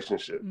a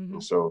relationship.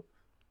 And so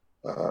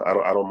I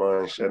don't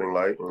mind shedding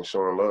light and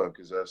showing love,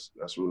 because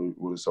that's really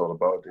what it's all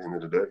about at the end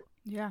of the day.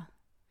 Yeah.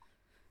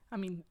 I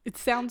mean, it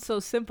sounds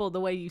so simple the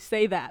way you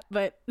say that,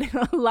 but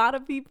a lot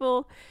of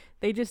people,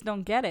 they just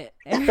don't get it.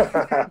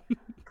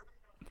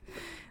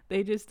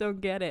 They just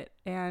don't get it.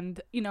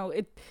 And, you know,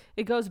 it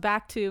goes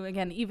back to,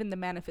 again, even the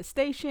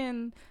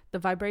manifestation, the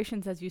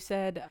vibrations, as you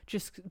said.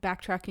 Just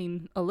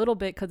backtracking a little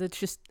bit, because it's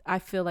just, I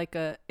feel like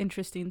a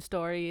interesting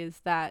story, is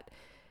that,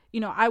 you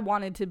know, I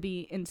wanted to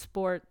be in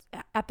sports,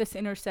 at this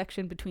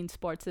intersection between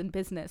sports and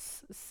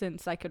business,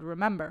 since I could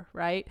remember,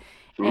 right?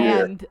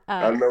 Yeah, and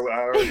I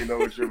already know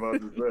what you're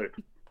about to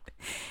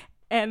say.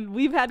 And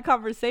we've had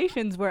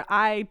conversations where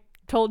I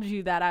told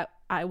you that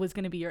I was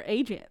going to be your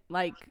agent.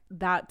 Like,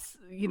 that's,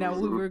 you know,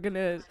 we were going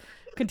to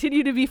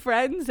continue to be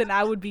friends and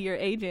I would be your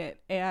agent.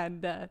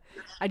 And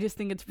I just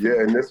think it's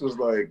and this was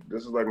like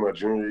my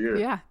junior year.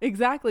 Yeah,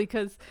 exactly.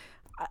 Because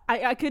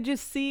I could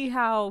just see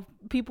how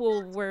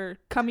people were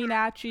coming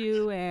at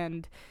you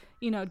and,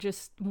 you know,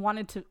 just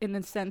wanted to, in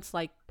a sense,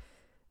 like,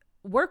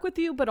 work with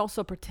you, but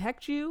also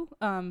protect you,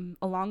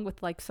 along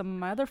with like some of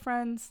my other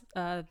friends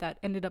that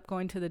ended up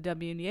going to the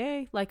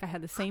WNBA. Like, I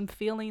had the same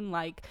feeling,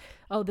 like,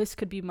 oh, this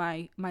could be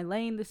my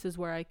lane. This is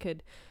where I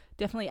could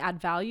definitely add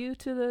value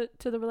to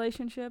the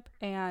relationship.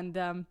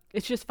 And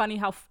it's just funny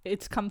how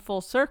it's come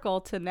full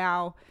circle to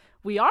now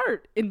we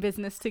are in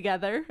business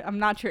together. I'm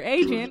not your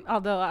agent,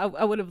 although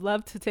I would have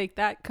loved to take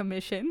that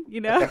commission,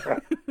 you know?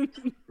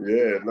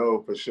 Yeah,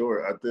 no, for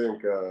sure. I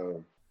think,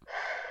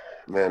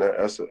 man,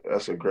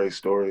 that's a great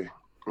story.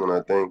 And I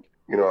think,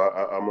 you know,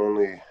 I'm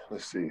only,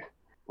 let's see,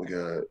 we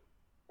got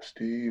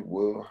Steve,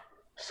 Will,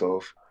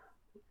 Soph,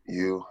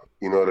 you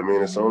know what I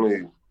mean? It's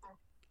only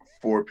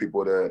 4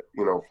 people that,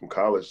 you know, from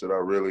college that I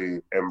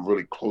really am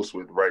really close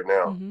with right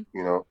now,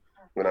 you know?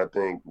 And I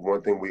think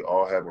one thing we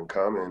all have in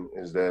common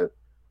is that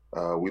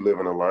we live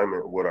in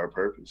alignment with our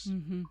purpose,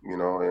 you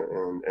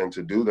know, and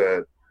to do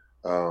that,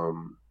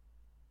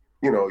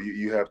 you know,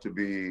 you have to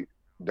be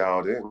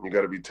dialed in. You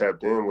got to be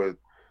tapped in with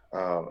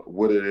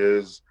what it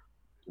is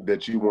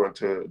that you want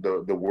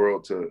the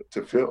world to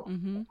feel,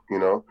 you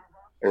know?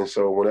 And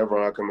so whenever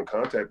I come in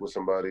contact with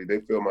somebody, they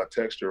feel my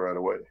texture right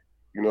away.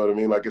 You know what I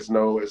mean? Like, it's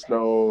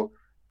nothing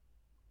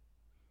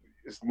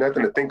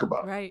to think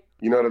about. Right.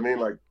 You know what I mean?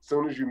 Like, as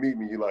soon as you meet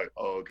me, you're like,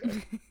 oh,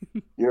 okay.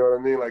 You know what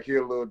I mean? Like, he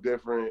a little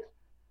different.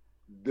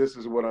 This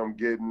is what I'm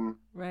getting.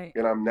 Right.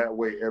 And I'm that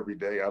way every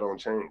day. I don't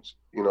change.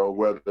 You know,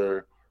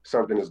 whether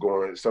something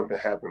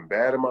happened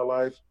bad in my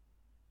life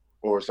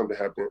or something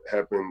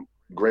happened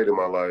great in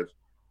my life,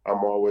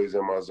 I'm always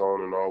in my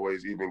zone and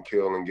always even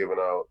keel and giving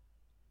out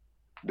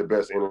the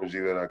best energy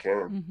that I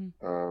can.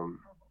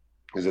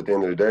 Because at the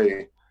end of the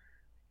day,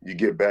 you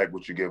get back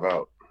what you give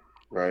out,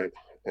 right?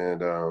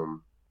 And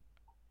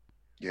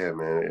yeah,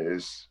 man,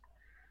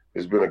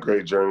 it's been a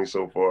great journey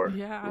so far,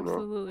 Yeah, you know.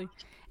 absolutely.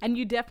 And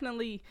you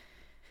definitely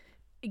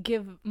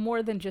give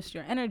more than just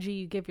your energy,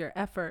 you give your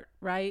effort,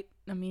 right?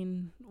 I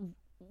mean,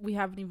 we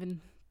haven't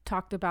even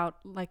talked about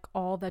like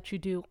all that you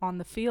do on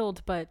the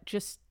field, but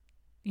just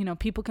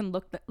people can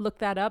look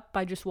that up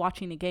by just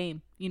watching a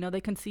game.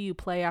 They can see you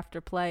play after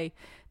play.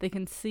 They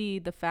can see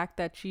the fact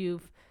that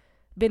you've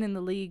been in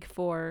the league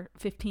for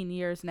 15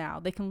 years now.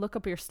 They can look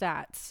up your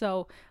stats.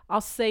 So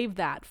I'll save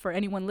that for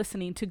anyone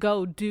listening to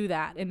go do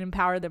that and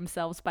empower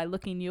themselves by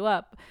looking you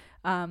up.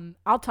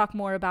 I'll talk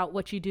more about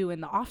what you do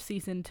in the off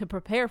season to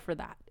prepare for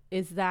that.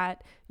 Is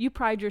that you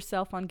pride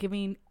yourself on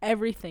giving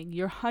everything,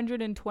 your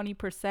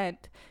 120%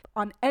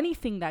 on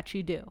anything that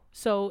you do.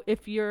 So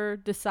if you're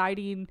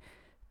deciding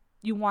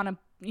you want to,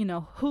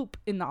 hoop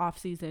in the off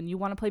season, you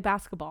want to play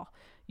basketball,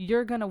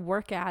 you're going to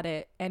work at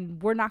it,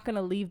 and we're not going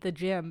to leave the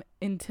gym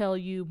until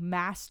you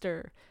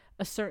master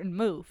a certain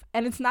move.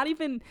 And it's not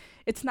even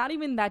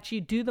that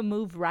you do the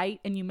move right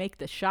and you make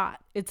the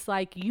shot. It's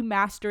like you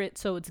master it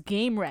so it's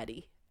game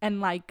ready. And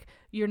like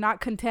you're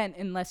not content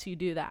unless you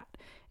do that.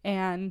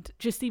 And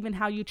just even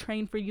how you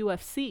train for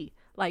UFC.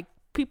 Like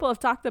people have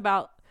talked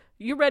about,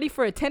 you're ready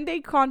for a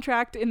 10-day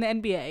contract in the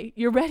NBA.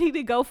 You're ready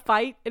to go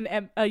fight a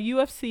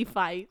UFC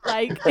fight.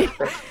 Like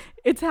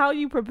it's how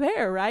you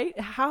prepare, right?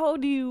 How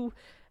do you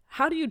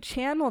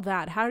channel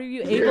that? How are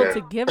you able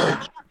to give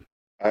that?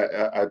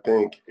 I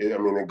think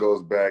it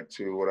goes back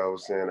to what I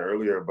was saying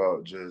earlier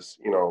about just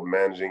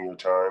managing your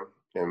time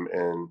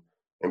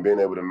and being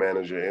able to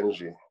manage your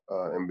energy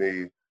and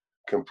be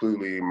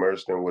completely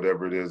immersed in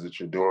whatever it is that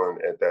you're doing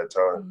at that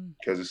time.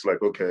 Because it's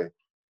like, okay,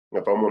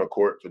 if I'm on a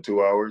court for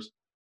 2 hours,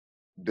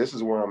 this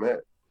is where I'm at.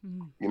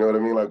 You know what I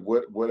mean? Like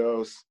what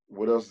else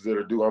is there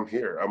to do? I'm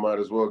here. I might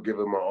as well give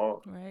it my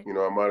all. Right.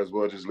 I might as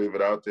well just leave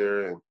it out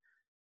there and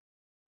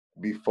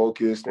be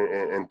focused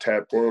and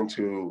tapped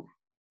into,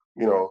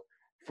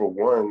 for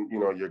one,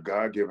 your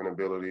God-given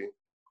ability.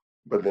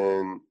 But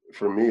then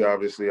for me,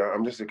 obviously,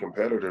 I'm just a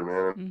competitor,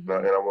 man. And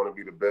I want to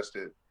be the best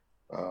at,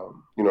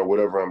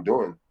 whatever I'm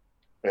doing.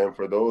 And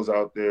for those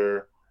out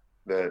there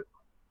that,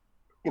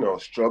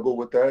 struggle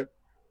with that,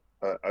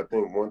 I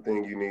think one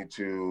thing you need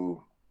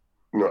to,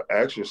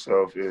 ask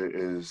yourself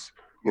is,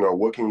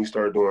 what can you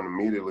start doing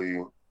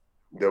immediately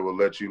that will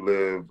let you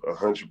live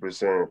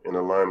 100% in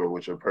alignment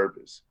with your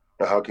purpose?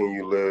 And how can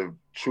you live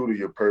true to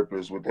your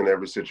purpose within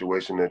every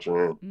situation that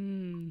you're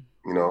in?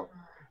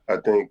 I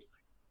think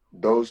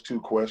those two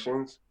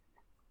questions,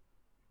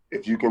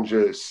 if you can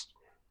just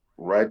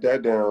write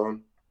that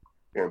down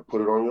and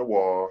put it on your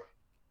wall,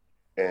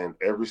 and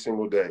every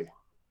single day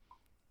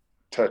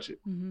touch it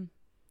and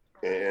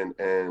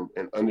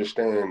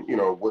understand,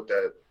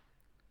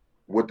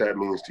 what that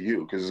means to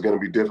you, because it's going to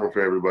be different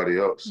for everybody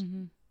else.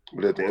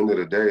 But at the end of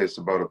the day, it's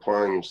about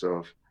applying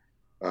yourself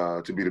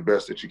to be the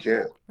best that you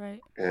can.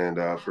 Right. And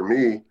for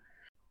me,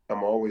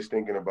 I'm always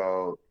thinking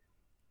about,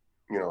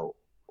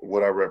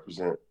 what I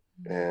represent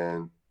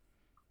and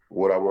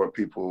what I want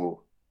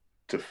people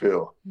to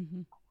feel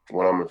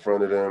when I'm in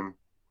front of them,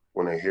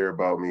 when they hear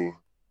about me.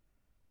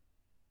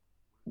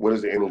 What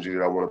is the energy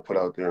that I want to put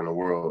out there in the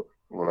world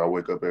when I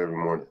wake up every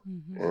morning?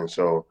 And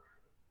so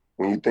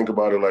when you think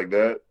about it like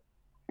that,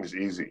 it's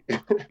easy.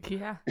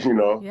 Yeah.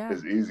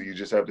 It's easy. You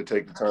just have to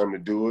take the time to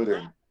do it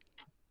and,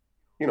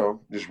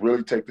 just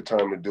really take the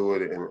time to do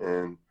it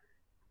and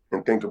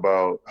think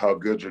about how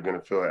good you're going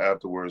to feel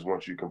afterwards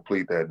once you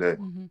complete that day.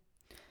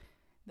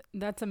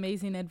 That's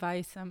amazing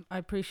advice. I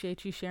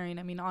appreciate you sharing.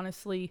 I mean,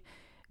 honestly,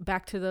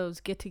 back to those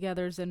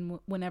get-togethers and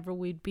whenever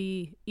we'd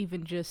be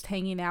even just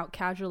hanging out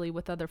casually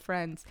with other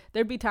friends,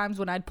 there'd be times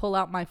when I'd pull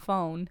out my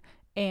phone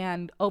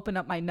and open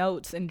up my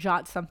notes and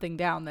jot something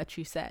down that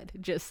you said,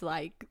 just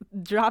like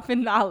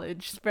dropping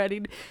knowledge,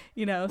 spreading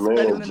the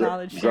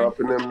knowledge.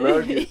 Dropping them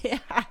nuggets.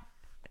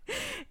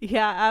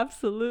 Yeah,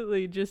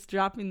 absolutely. Just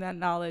dropping that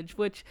knowledge,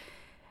 which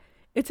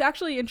it's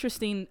actually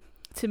interesting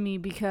to me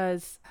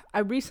because I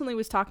recently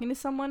was talking to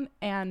someone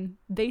and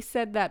they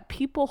said that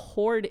people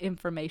hoard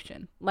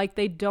information, like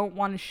they don't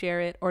want to share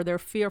it or they're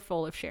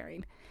fearful of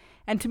sharing.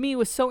 And to me, it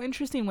was so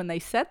interesting when they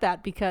said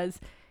that, because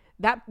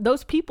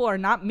those people are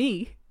not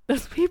me.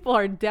 Those people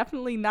are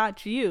definitely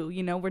not you.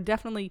 We're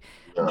definitely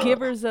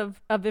givers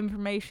of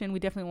information. We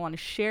definitely want to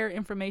share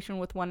information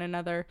with one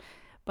another.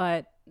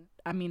 But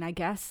I mean, I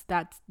guess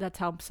that's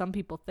how some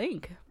people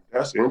think.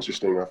 That's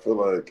interesting. I feel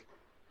like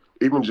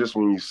even just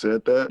when you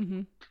said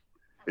that,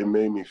 it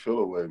made me feel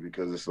a way,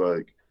 because it's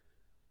like,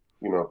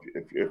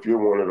 if you're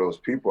one of those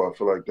people, I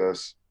feel like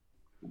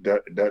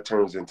that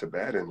turns into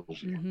bad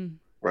energy,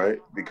 right?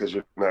 Because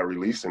you're not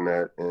releasing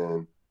that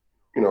and,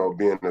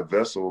 being a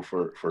vessel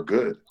for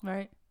good,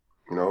 right?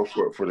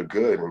 For the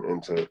good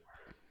and to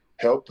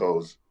help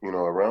those,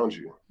 around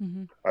you.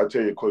 I'll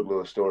tell you a quick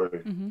little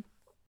story.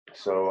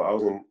 So I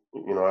was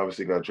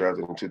obviously got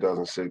drafted in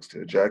 2006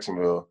 to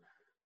Jacksonville,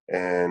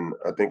 and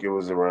I think it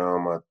was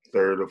around my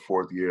third or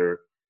fourth year.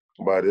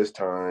 By this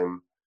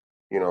time,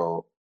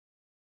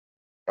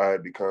 I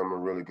had become a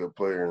really good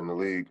player in the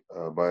league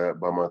by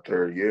my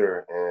third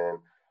year. And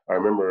I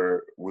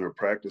remember we were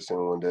practicing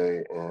one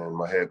day, and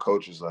my head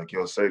coach was like,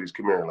 "Yo, Sadie's,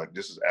 come here." Like,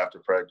 this is after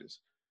practice.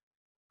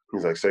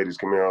 He's like, "Sadie's,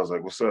 come here." I was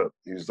like, "What's up?"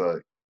 He was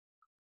like,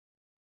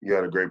 "You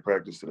had a great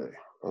practice today."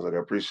 I was like, "I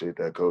appreciate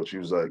that, coach." He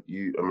was like,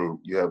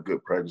 you have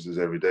good practices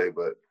every day,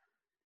 but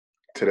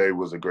today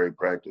was a great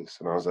practice."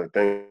 And I was like,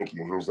 "Thank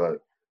you." He was like,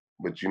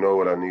 "But you know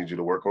what I need you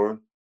to work on?"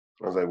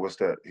 I was like, "What's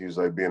that?" He was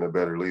like, "Being a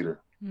better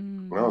leader."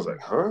 And I was like,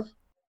 "Huh?"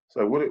 It's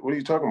like, what are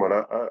you talking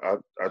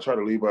about? I try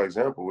to lead by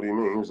example. What do you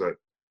mean? He was like,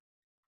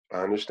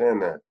 "I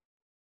understand that,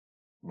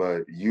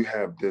 but you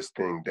have this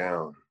thing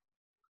down.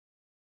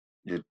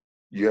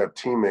 You have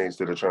teammates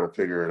that are trying to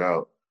figure it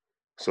out.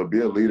 So be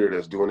a leader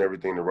that's doing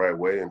everything the right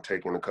way and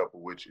taking a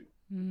couple with you.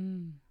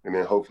 And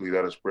then hopefully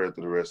that'll spread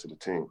to the rest of the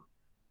team."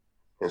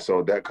 And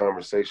so that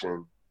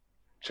conversation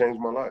changed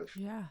my life.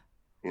 Yeah.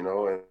 You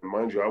know, and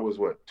mind you, I was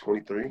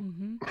 23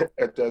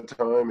 at that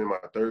time in my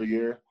third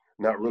year.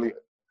 Not really.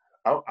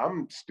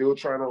 I'm still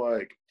trying to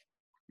like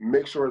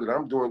make sure that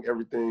I'm doing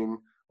everything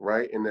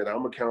right and that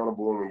I'm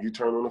accountable. And when you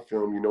turn on the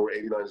film, you know where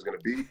 89 is going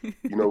to be.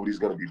 You know what he's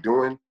going to be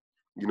doing.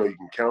 You know you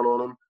can count on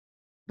him.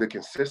 The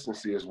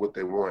consistency is what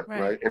they want,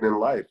 right? And in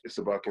life, it's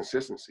about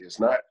consistency. It's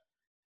not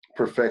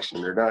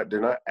perfection. They're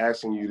not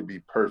asking you to be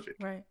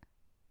perfect. Right.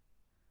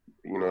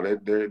 You know,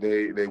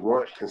 they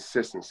want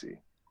consistency.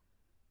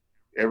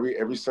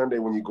 Every Sunday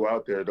when you go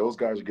out there, those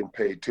guys are getting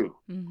paid too,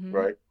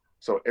 right?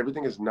 So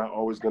everything is not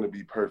always going to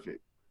be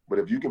perfect. But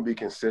if you can be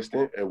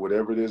consistent at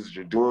whatever it is that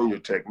you're doing, your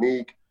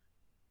technique,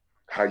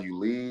 how you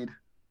lead,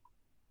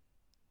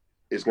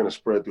 it's going to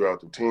spread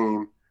throughout the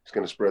team. It's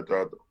going to spread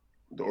throughout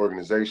the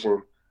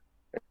organization.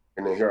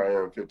 And then here I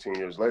am 15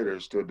 years later,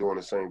 still doing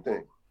the same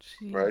thing,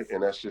 right?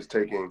 And that's just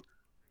taking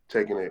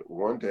it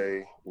one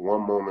day,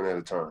 one moment at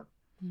a time,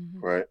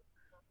 right?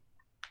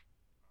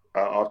 I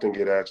often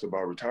get asked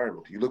about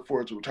retirement. "You look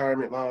forward to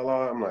retirement, la,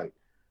 la." I'm like,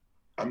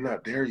 I'm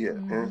not there yet,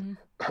 man.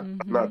 I'm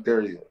not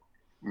there yet.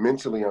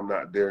 Mentally, I'm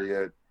not there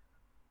yet.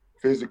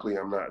 Physically,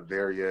 I'm not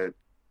there yet.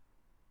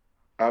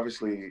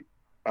 Obviously,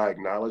 I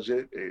acknowledge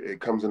it. It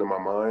comes into my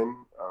mind.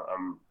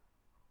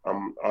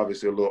 I'm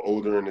obviously a little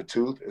older in the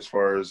tooth as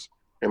far as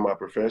in my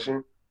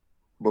profession.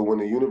 But when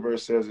the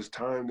universe says it's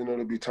time, then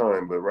it'll be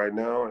time. But right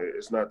now,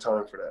 it's not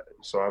time for that.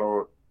 So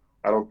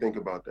I don't think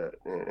about that.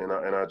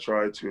 And I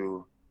try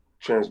to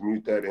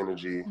transmute that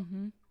energy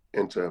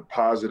into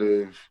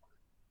positive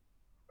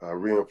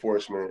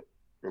reinforcement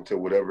into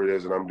whatever it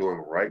is that I'm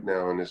doing right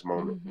now in this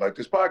moment, like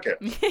this podcast.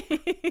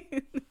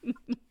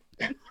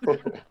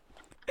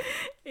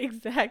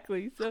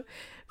 Exactly.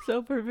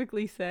 So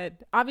perfectly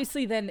said.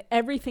 Obviously, then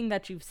everything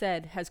that you've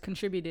said has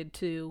contributed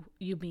to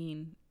you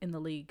being in the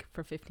league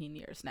for 15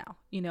 years now,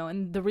 you know,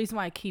 and the reason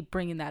why I keep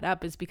bringing that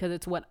up is because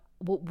it's what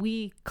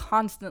we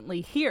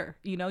constantly hear.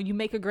 You know, you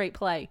make a great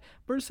play,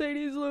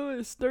 Mercedes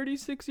Lewis,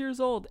 36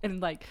 years old,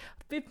 and like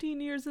 15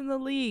 years in the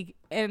league.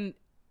 And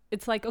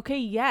it's like, okay,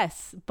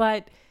 yes,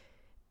 but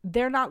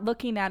they're not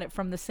looking at it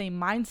from the same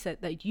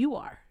mindset that you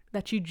are,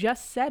 that you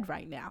just said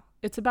right now.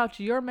 It's about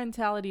your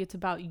mentality. It's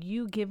about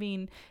you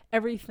giving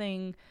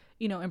everything,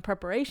 you know, in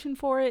preparation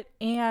for it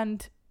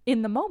and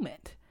in the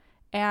moment.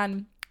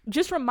 And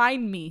just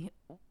remind me,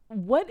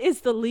 what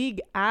is the league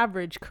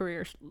average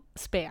career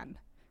span?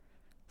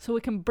 So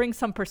we can bring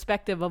some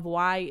perspective of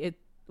why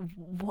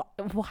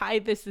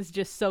this is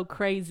just so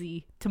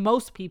crazy to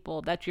most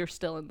people that you're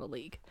still in the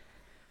league.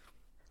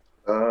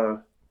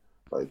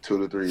 Like 2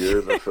 to 3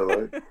 years, I feel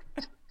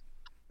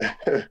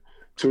like.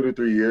 2 to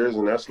 3 years,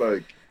 and that's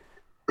like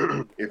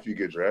if you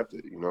get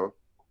drafted, you know.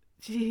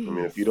 Jeez. I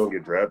mean, if you don't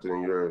get drafted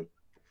and you're a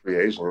free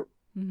agent,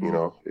 you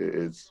know,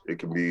 it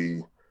can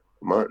be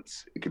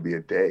months. It could be a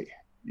day.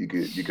 You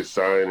could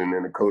sign and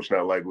then the coach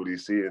not like what he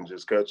see and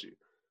just cut you.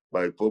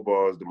 Like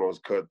football is the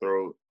most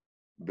cutthroat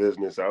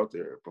business out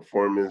there.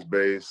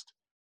 Performance-based,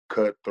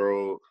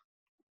 cutthroat.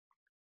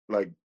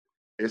 Like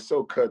it's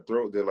so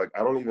cutthroat that like I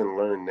don't even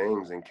learn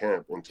names in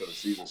camp until the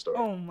season starts.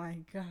 Oh my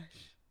gosh.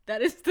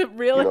 That is the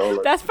realest, you know,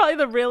 like, that's probably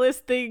the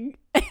realest thing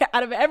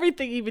out of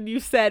everything even you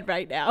said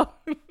right now.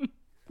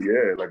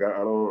 Yeah, like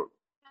I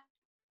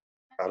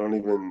don't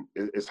even,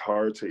 it's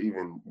hard to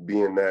even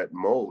be in that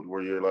mode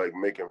where you're like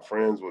making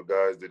friends with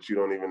guys that you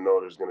don't even know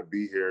there's going to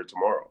be here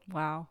tomorrow.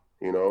 Wow.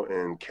 You know,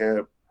 and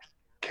camp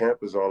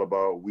is all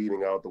about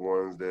weeding out the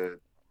ones that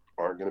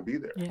aren't going to be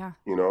there. Yeah.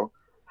 You know,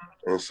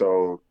 and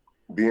so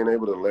being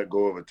able to let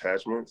go of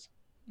attachments,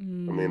 I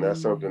mean,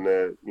 that's something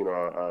that, you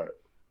know,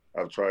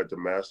 I've tried to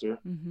master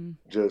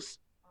just,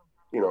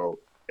 you know,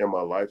 in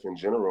my life in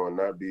general and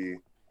not be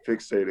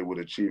fixated with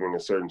achieving a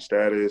certain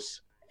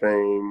status,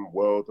 fame,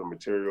 wealth, or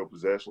material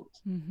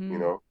possessions, you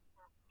know?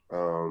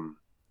 And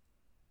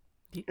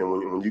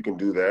when you can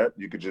do that,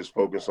 you could just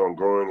focus on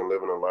growing and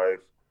living a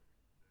life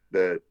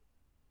that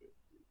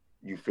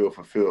you feel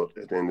fulfilled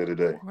at the end of the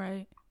day.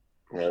 Right.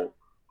 Right.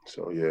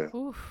 So, yeah.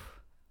 Oof.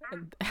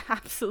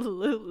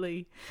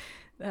 Absolutely.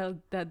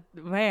 That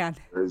man.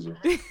 Crazy.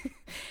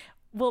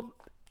 Well,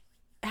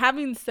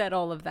 having said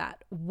all of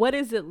that, what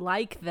is it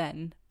like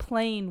then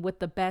playing with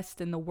the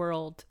best in the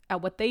world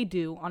at what they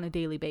do on a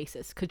daily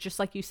basis? Because just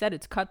like you said,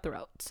 it's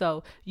cutthroat.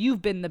 So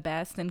you've been the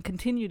best and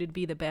continue to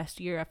be the best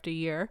year after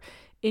year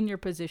in your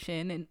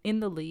position and in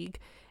the league.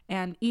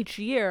 And each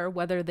year,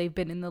 whether they've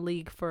been in the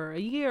league for a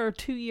year,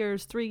 2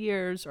 years, 3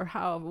 years, or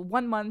however,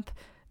 1 month,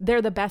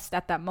 they're the best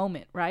at that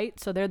moment, right?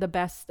 So they're the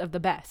best of the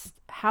best.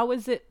 How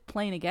is it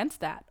playing against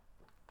that?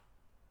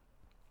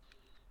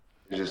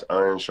 It's just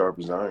iron sharp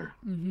as iron,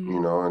 you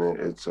know, and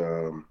it's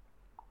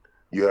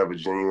you have a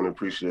genuine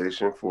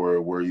appreciation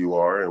for where you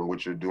are and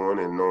what you're doing,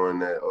 and knowing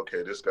that,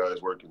 okay, this guy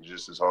is working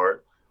just as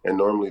hard. And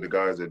normally the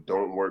guys that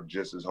don't work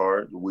just as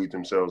hard weed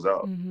themselves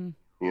out,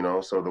 you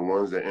know? So the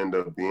ones that end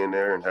up being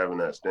there and having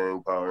that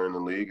staying power in the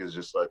league is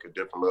just like a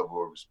different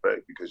level of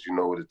respect, because you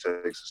know what it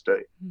takes to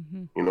stay.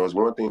 You know, it's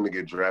one thing to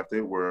get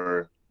drafted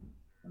where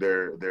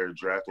they're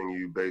drafting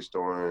you based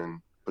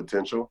on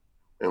potential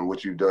and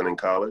what you've done in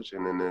college.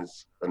 And then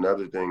there's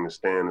another thing to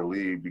stay in the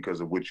league because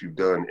of what you've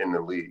done in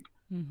the league.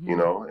 You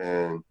know,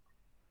 and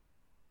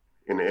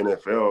in the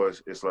NFL,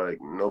 it's like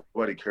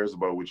nobody cares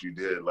about what you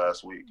did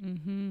last week.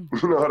 You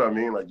know what I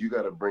mean? Like, you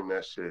got to bring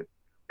that shit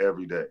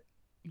every day.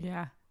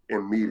 Yeah.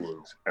 In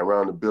meetings,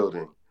 around the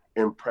building,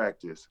 in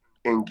practice,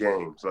 in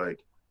games.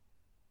 Like,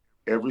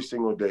 every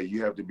single day,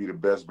 you have to be the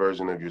best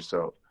version of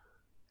yourself.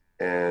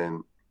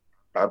 And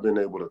I've been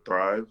able to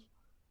thrive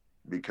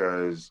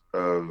because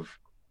of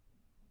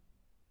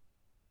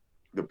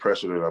the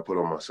pressure that I put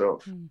on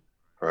myself.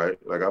 Right?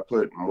 Like, I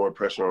put more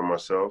pressure on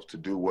myself to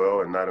do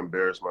well and not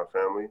embarrass my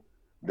family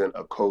than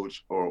a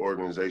coach or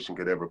organization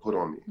could ever put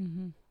on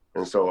me.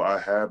 And so I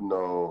have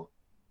no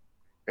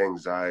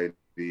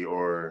anxiety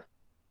or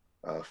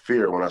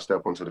fear when I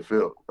step onto the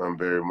field. I'm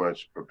very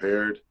much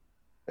prepared,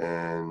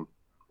 and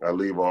I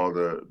leave all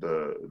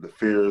the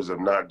fears of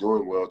not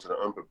doing well to the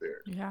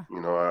unprepared. Yeah. You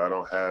know, I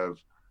don't have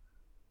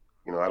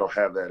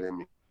that in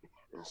me.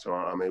 And so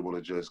I'm able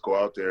to just go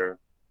out there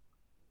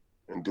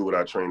and do what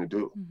I train to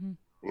do.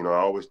 You know, I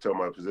always tell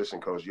my position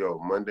coach, yo,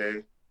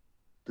 Monday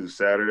through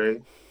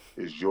Saturday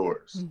is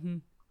yours.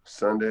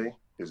 Sunday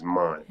is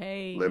mine.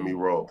 Hey. Let me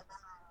roll.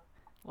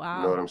 Wow.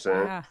 You know what I'm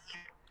saying? Yeah.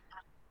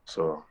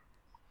 So,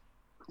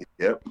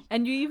 yep.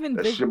 And you even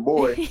that's your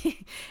boy.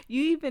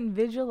 You even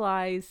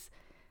visualize.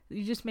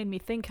 You just made me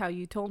think how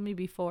you told me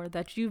before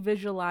that you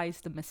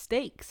visualize the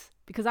mistakes.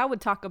 Because I would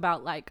talk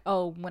about, like,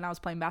 oh, when I was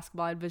playing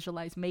basketball, I'd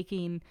visualize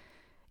making,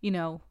 you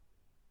know,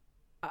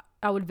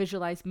 I would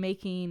visualize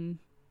making,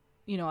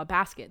 you know, a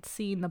basket,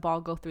 seeing the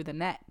ball go through the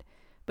net.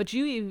 But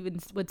you even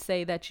would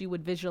say that you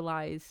would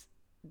visualize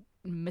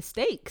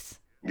mistakes.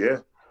 Yeah.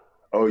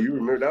 Oh, you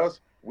remember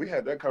we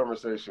had that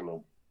conversation a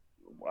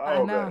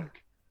while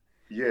back.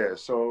 Yeah.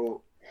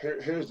 So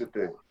here's the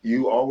thing.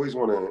 You always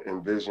want to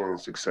envision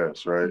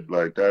success, right?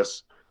 Like,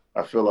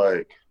 I feel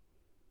like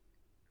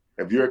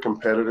if you're a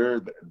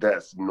competitor,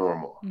 that's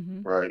normal,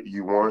 right?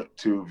 You want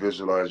to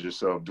visualize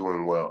yourself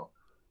doing well,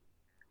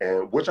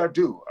 and which I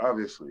do,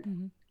 obviously.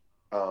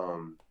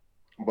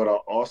 But I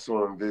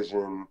also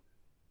envision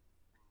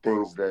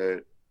things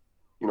that,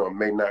 you know,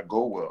 may not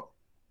go well,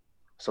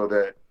 so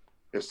that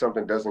if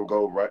something doesn't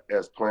go right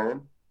as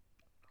planned,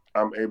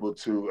 I'm able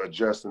to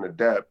adjust and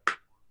adapt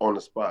on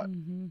the spot.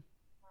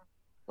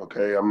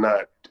 Okay, I'm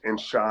not in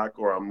shock,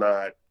 or I'm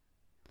not,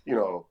 you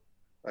know,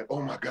 like,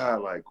 oh my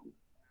God, like,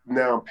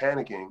 now I'm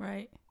panicking.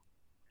 Right.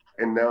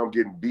 And now I'm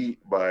getting beat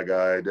by a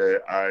guy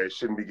that I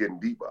shouldn't be getting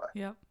beat by.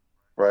 Yep.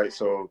 Right.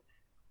 So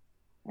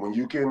when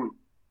you can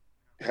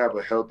have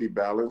a healthy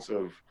balance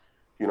of,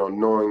 you know,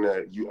 knowing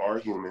that you are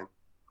human,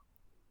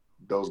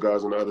 those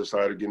guys on the other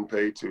side are getting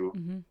paid too.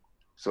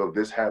 So if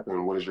this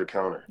happened, what is your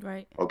counter?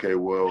 Right. Okay,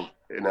 well,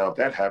 now if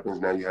that happens,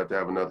 now you have to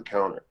have another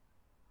counter.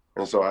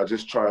 And so I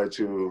just try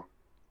to,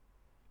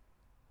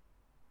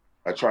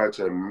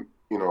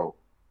 you know,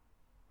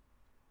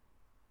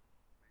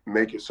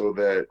 make it so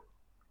that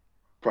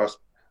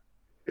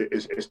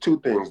it's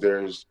two things.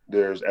 There's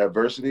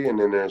adversity, and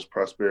then there's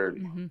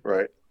prosperity,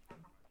 right?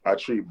 I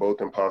treat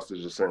both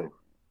imposters the same.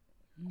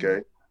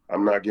 Okay,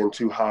 I'm not getting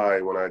too high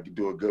when I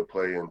do a good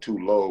play and too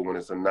low when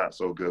it's a not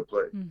so good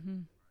play,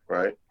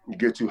 right? You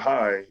get too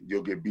high,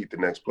 you'll get beat the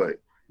next play.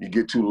 You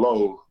get too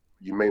low,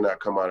 you may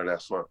not come out of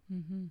that slump.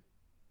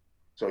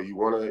 So you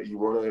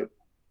wanna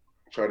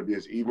try to be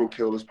as even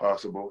keeled as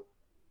possible,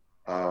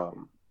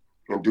 and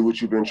do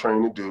what you've been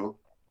trained to do.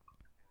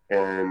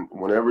 And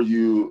whenever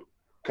you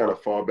kind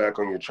of fall back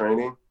on your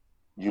training,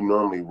 you're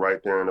normally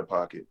right there in the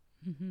pocket,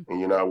 and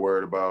you're not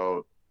worried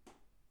about,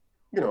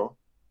 you know,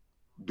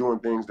 doing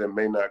things that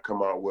may not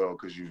come out well,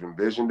 because you've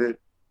envisioned it.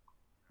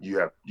 You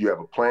have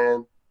a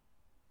plan,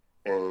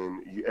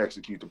 and you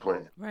execute the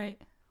plan.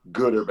 Right.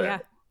 Good or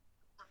bad.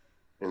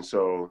 Yeah. And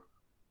so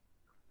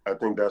I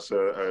think that's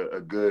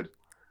a good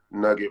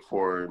nugget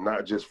for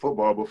not just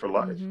football, but for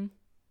life. You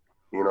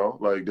know,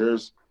 like,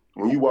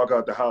 when you walk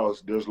out the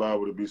house, there's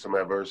liable to be some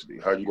adversity.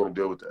 How are you going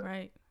to deal with that?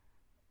 Right.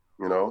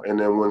 You know, and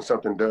then when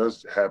something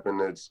does happen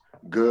that's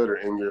good or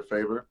in your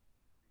favor,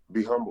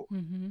 be humble.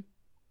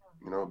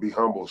 You know, be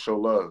humble, show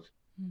love,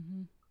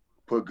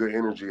 put good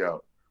energy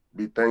out,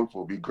 be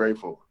thankful, be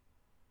grateful.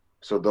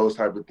 So those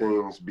type of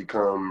things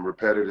become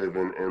repetitive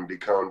and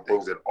become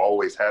things that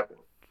always happen.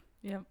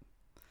 Yep.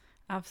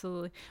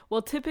 Absolutely.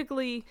 Well,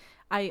 typically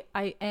I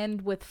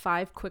end with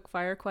 5 quick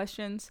fire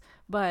questions,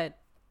 but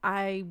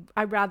I'd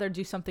rather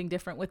do something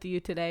different with you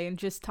today and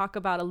just talk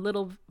about a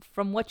little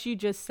from what you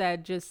just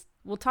said.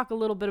 We'll talk a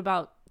little bit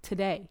about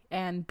today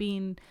and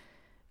being,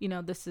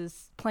 this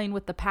is playing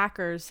with the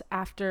Packers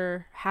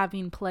after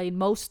having played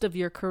most of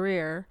your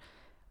career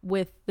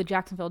with the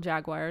Jacksonville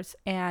Jaguars,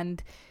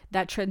 and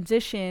that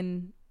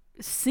transition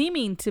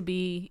seeming to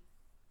be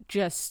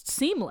just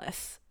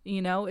seamless.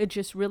 It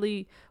just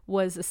really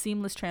was a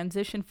seamless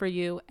transition for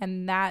you.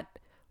 And that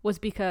was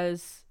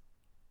because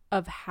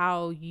of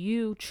how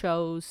you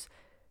chose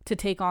to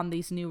take on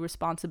these new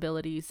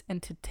responsibilities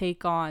and to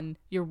take on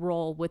your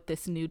role with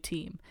this new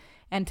team,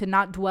 and to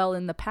not dwell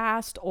in the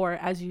past, or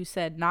as you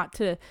said, not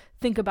to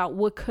think about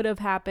what could have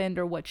happened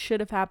or what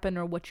should have happened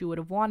or what you would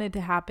have wanted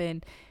to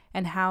happen,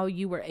 and how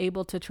you were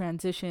able to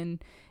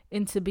transition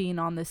into being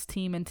on this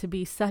team and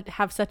to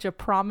have such a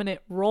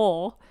prominent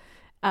role,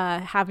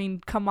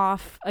 having come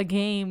off a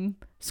game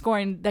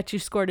that you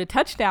scored a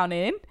touchdown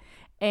in,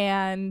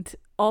 and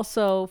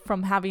also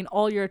from having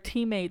all your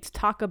teammates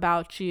talk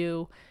about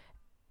you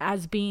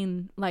as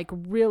being like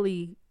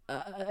really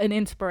an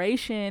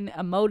inspiration,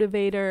 a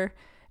motivator,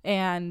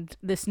 and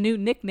this new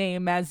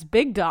nickname as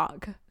Big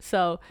Dog.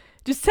 So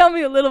just tell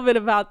me a little bit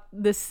about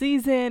this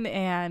season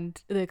and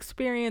the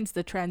experience,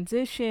 the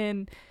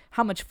transition,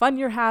 how much fun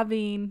you're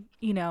having,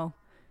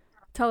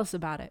 tell us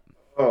about it.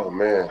 Oh,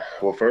 man.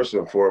 Well, first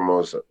and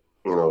foremost,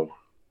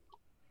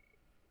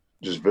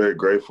 just very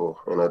grateful.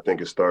 And I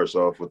think it starts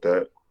off with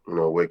that,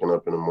 waking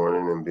up in the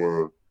morning and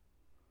being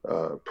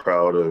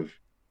proud of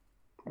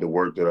the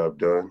work that I've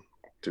done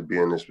to be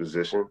in this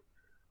position,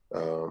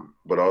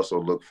 but also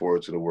look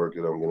forward to the work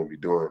that I'm going to be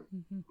doing,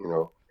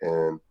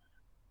 and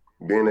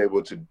being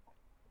able to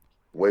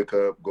wake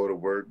up, go to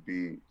work,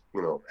 be,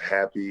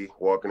 happy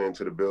walking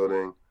into the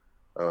building.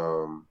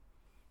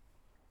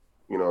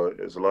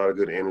 There's a lot of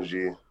good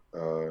energy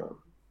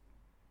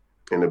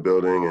in the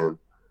building,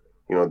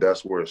 and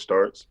that's where it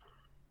starts.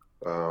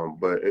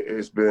 But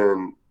it's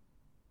been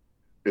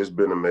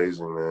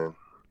amazing, man.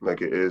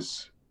 Like it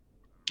is,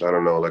 I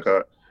don't know, like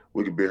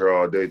we could be here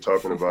all day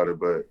talking about it,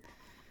 but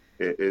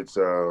it's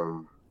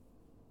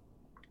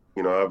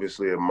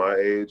obviously at my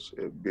age,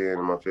 being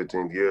in my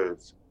 15th year,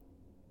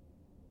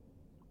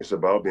 it's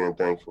about being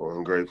thankful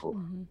and grateful.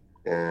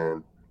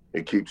 And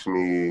it keeps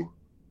me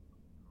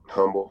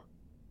humble.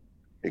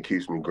 It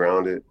keeps me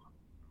grounded.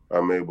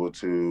 I'm able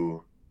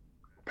to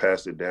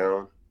pass it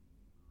down.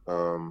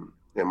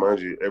 And mind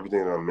you,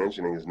 everything that I'm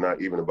mentioning is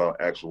not even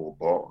about actual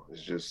ball.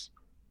 It's just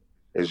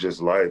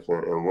life.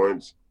 And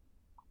once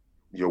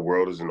your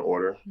world is in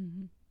order,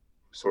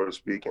 so to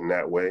speak, in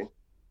that way,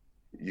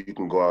 you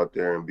can go out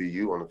there and be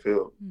you on the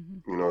field.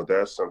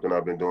 That's something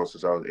I've been doing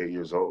since I was 8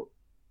 years old.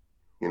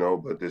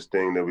 But this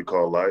thing that we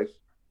call life,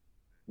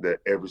 that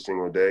every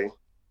single day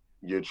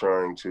you're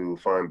trying to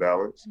find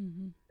balance,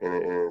 and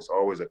it's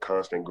always a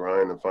constant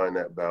grind to find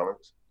that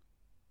balance.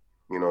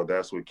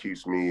 That's what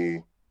keeps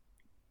me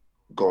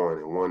going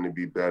and wanting to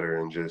be better,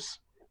 and just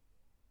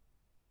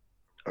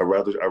I'd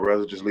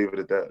rather just leave it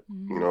at that.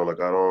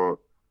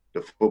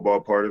 The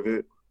football part of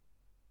it,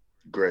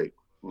 great,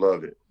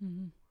 love it.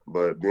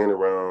 But being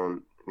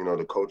around,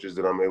 the coaches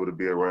that I'm able to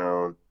be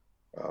around,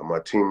 my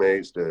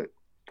teammates that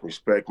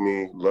respect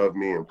me, love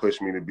me, and push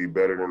me to be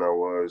better than I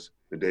was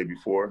the day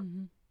before,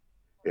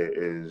 it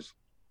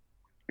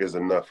is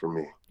enough for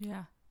me.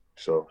 Yeah.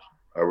 So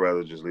I'd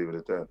rather just leave it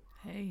at that.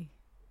 Hey,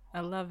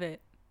 I love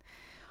it.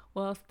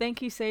 Well,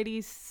 thank you,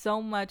 Sadie,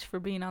 so much for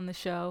being on the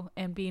show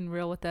and being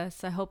real with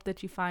us. I hope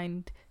that you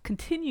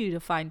continue to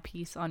find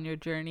peace on your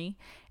journey,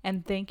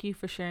 and thank you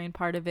for sharing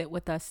part of it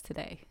with us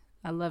today.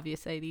 I love you,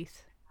 Sadie.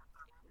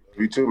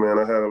 You too, man.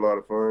 I had a lot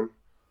of fun.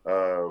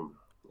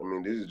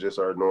 This is just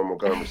our normal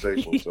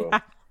conversation, so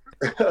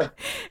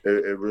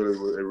it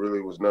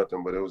really was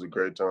nothing, but it was a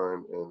great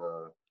time, and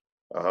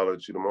I'll holler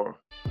at you tomorrow.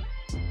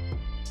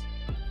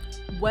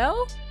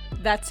 Well,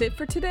 that's it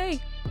for today.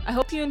 I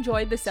hope you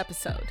enjoyed this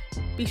episode.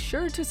 Be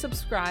sure to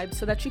subscribe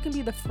so that you can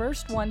be the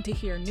first one to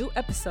hear new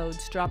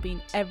episodes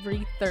dropping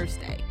every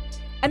Thursday.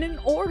 And in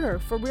order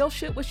for Real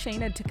Shit with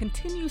Shayna to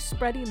continue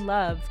spreading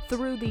love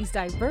through these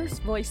diverse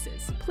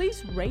voices,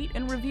 please rate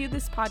and review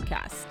this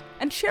podcast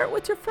and share it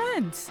with your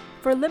friends.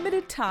 For a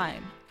limited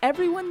time,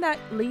 everyone that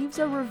leaves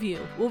a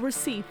review will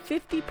receive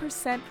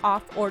 50%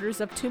 off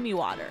orders of Tumi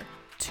water,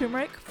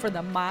 turmeric for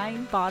the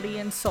mind, body,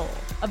 and soul,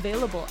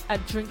 available at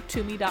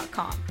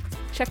drinktumi.com.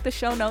 Check the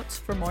show notes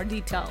for more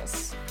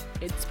details.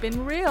 It's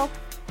been real.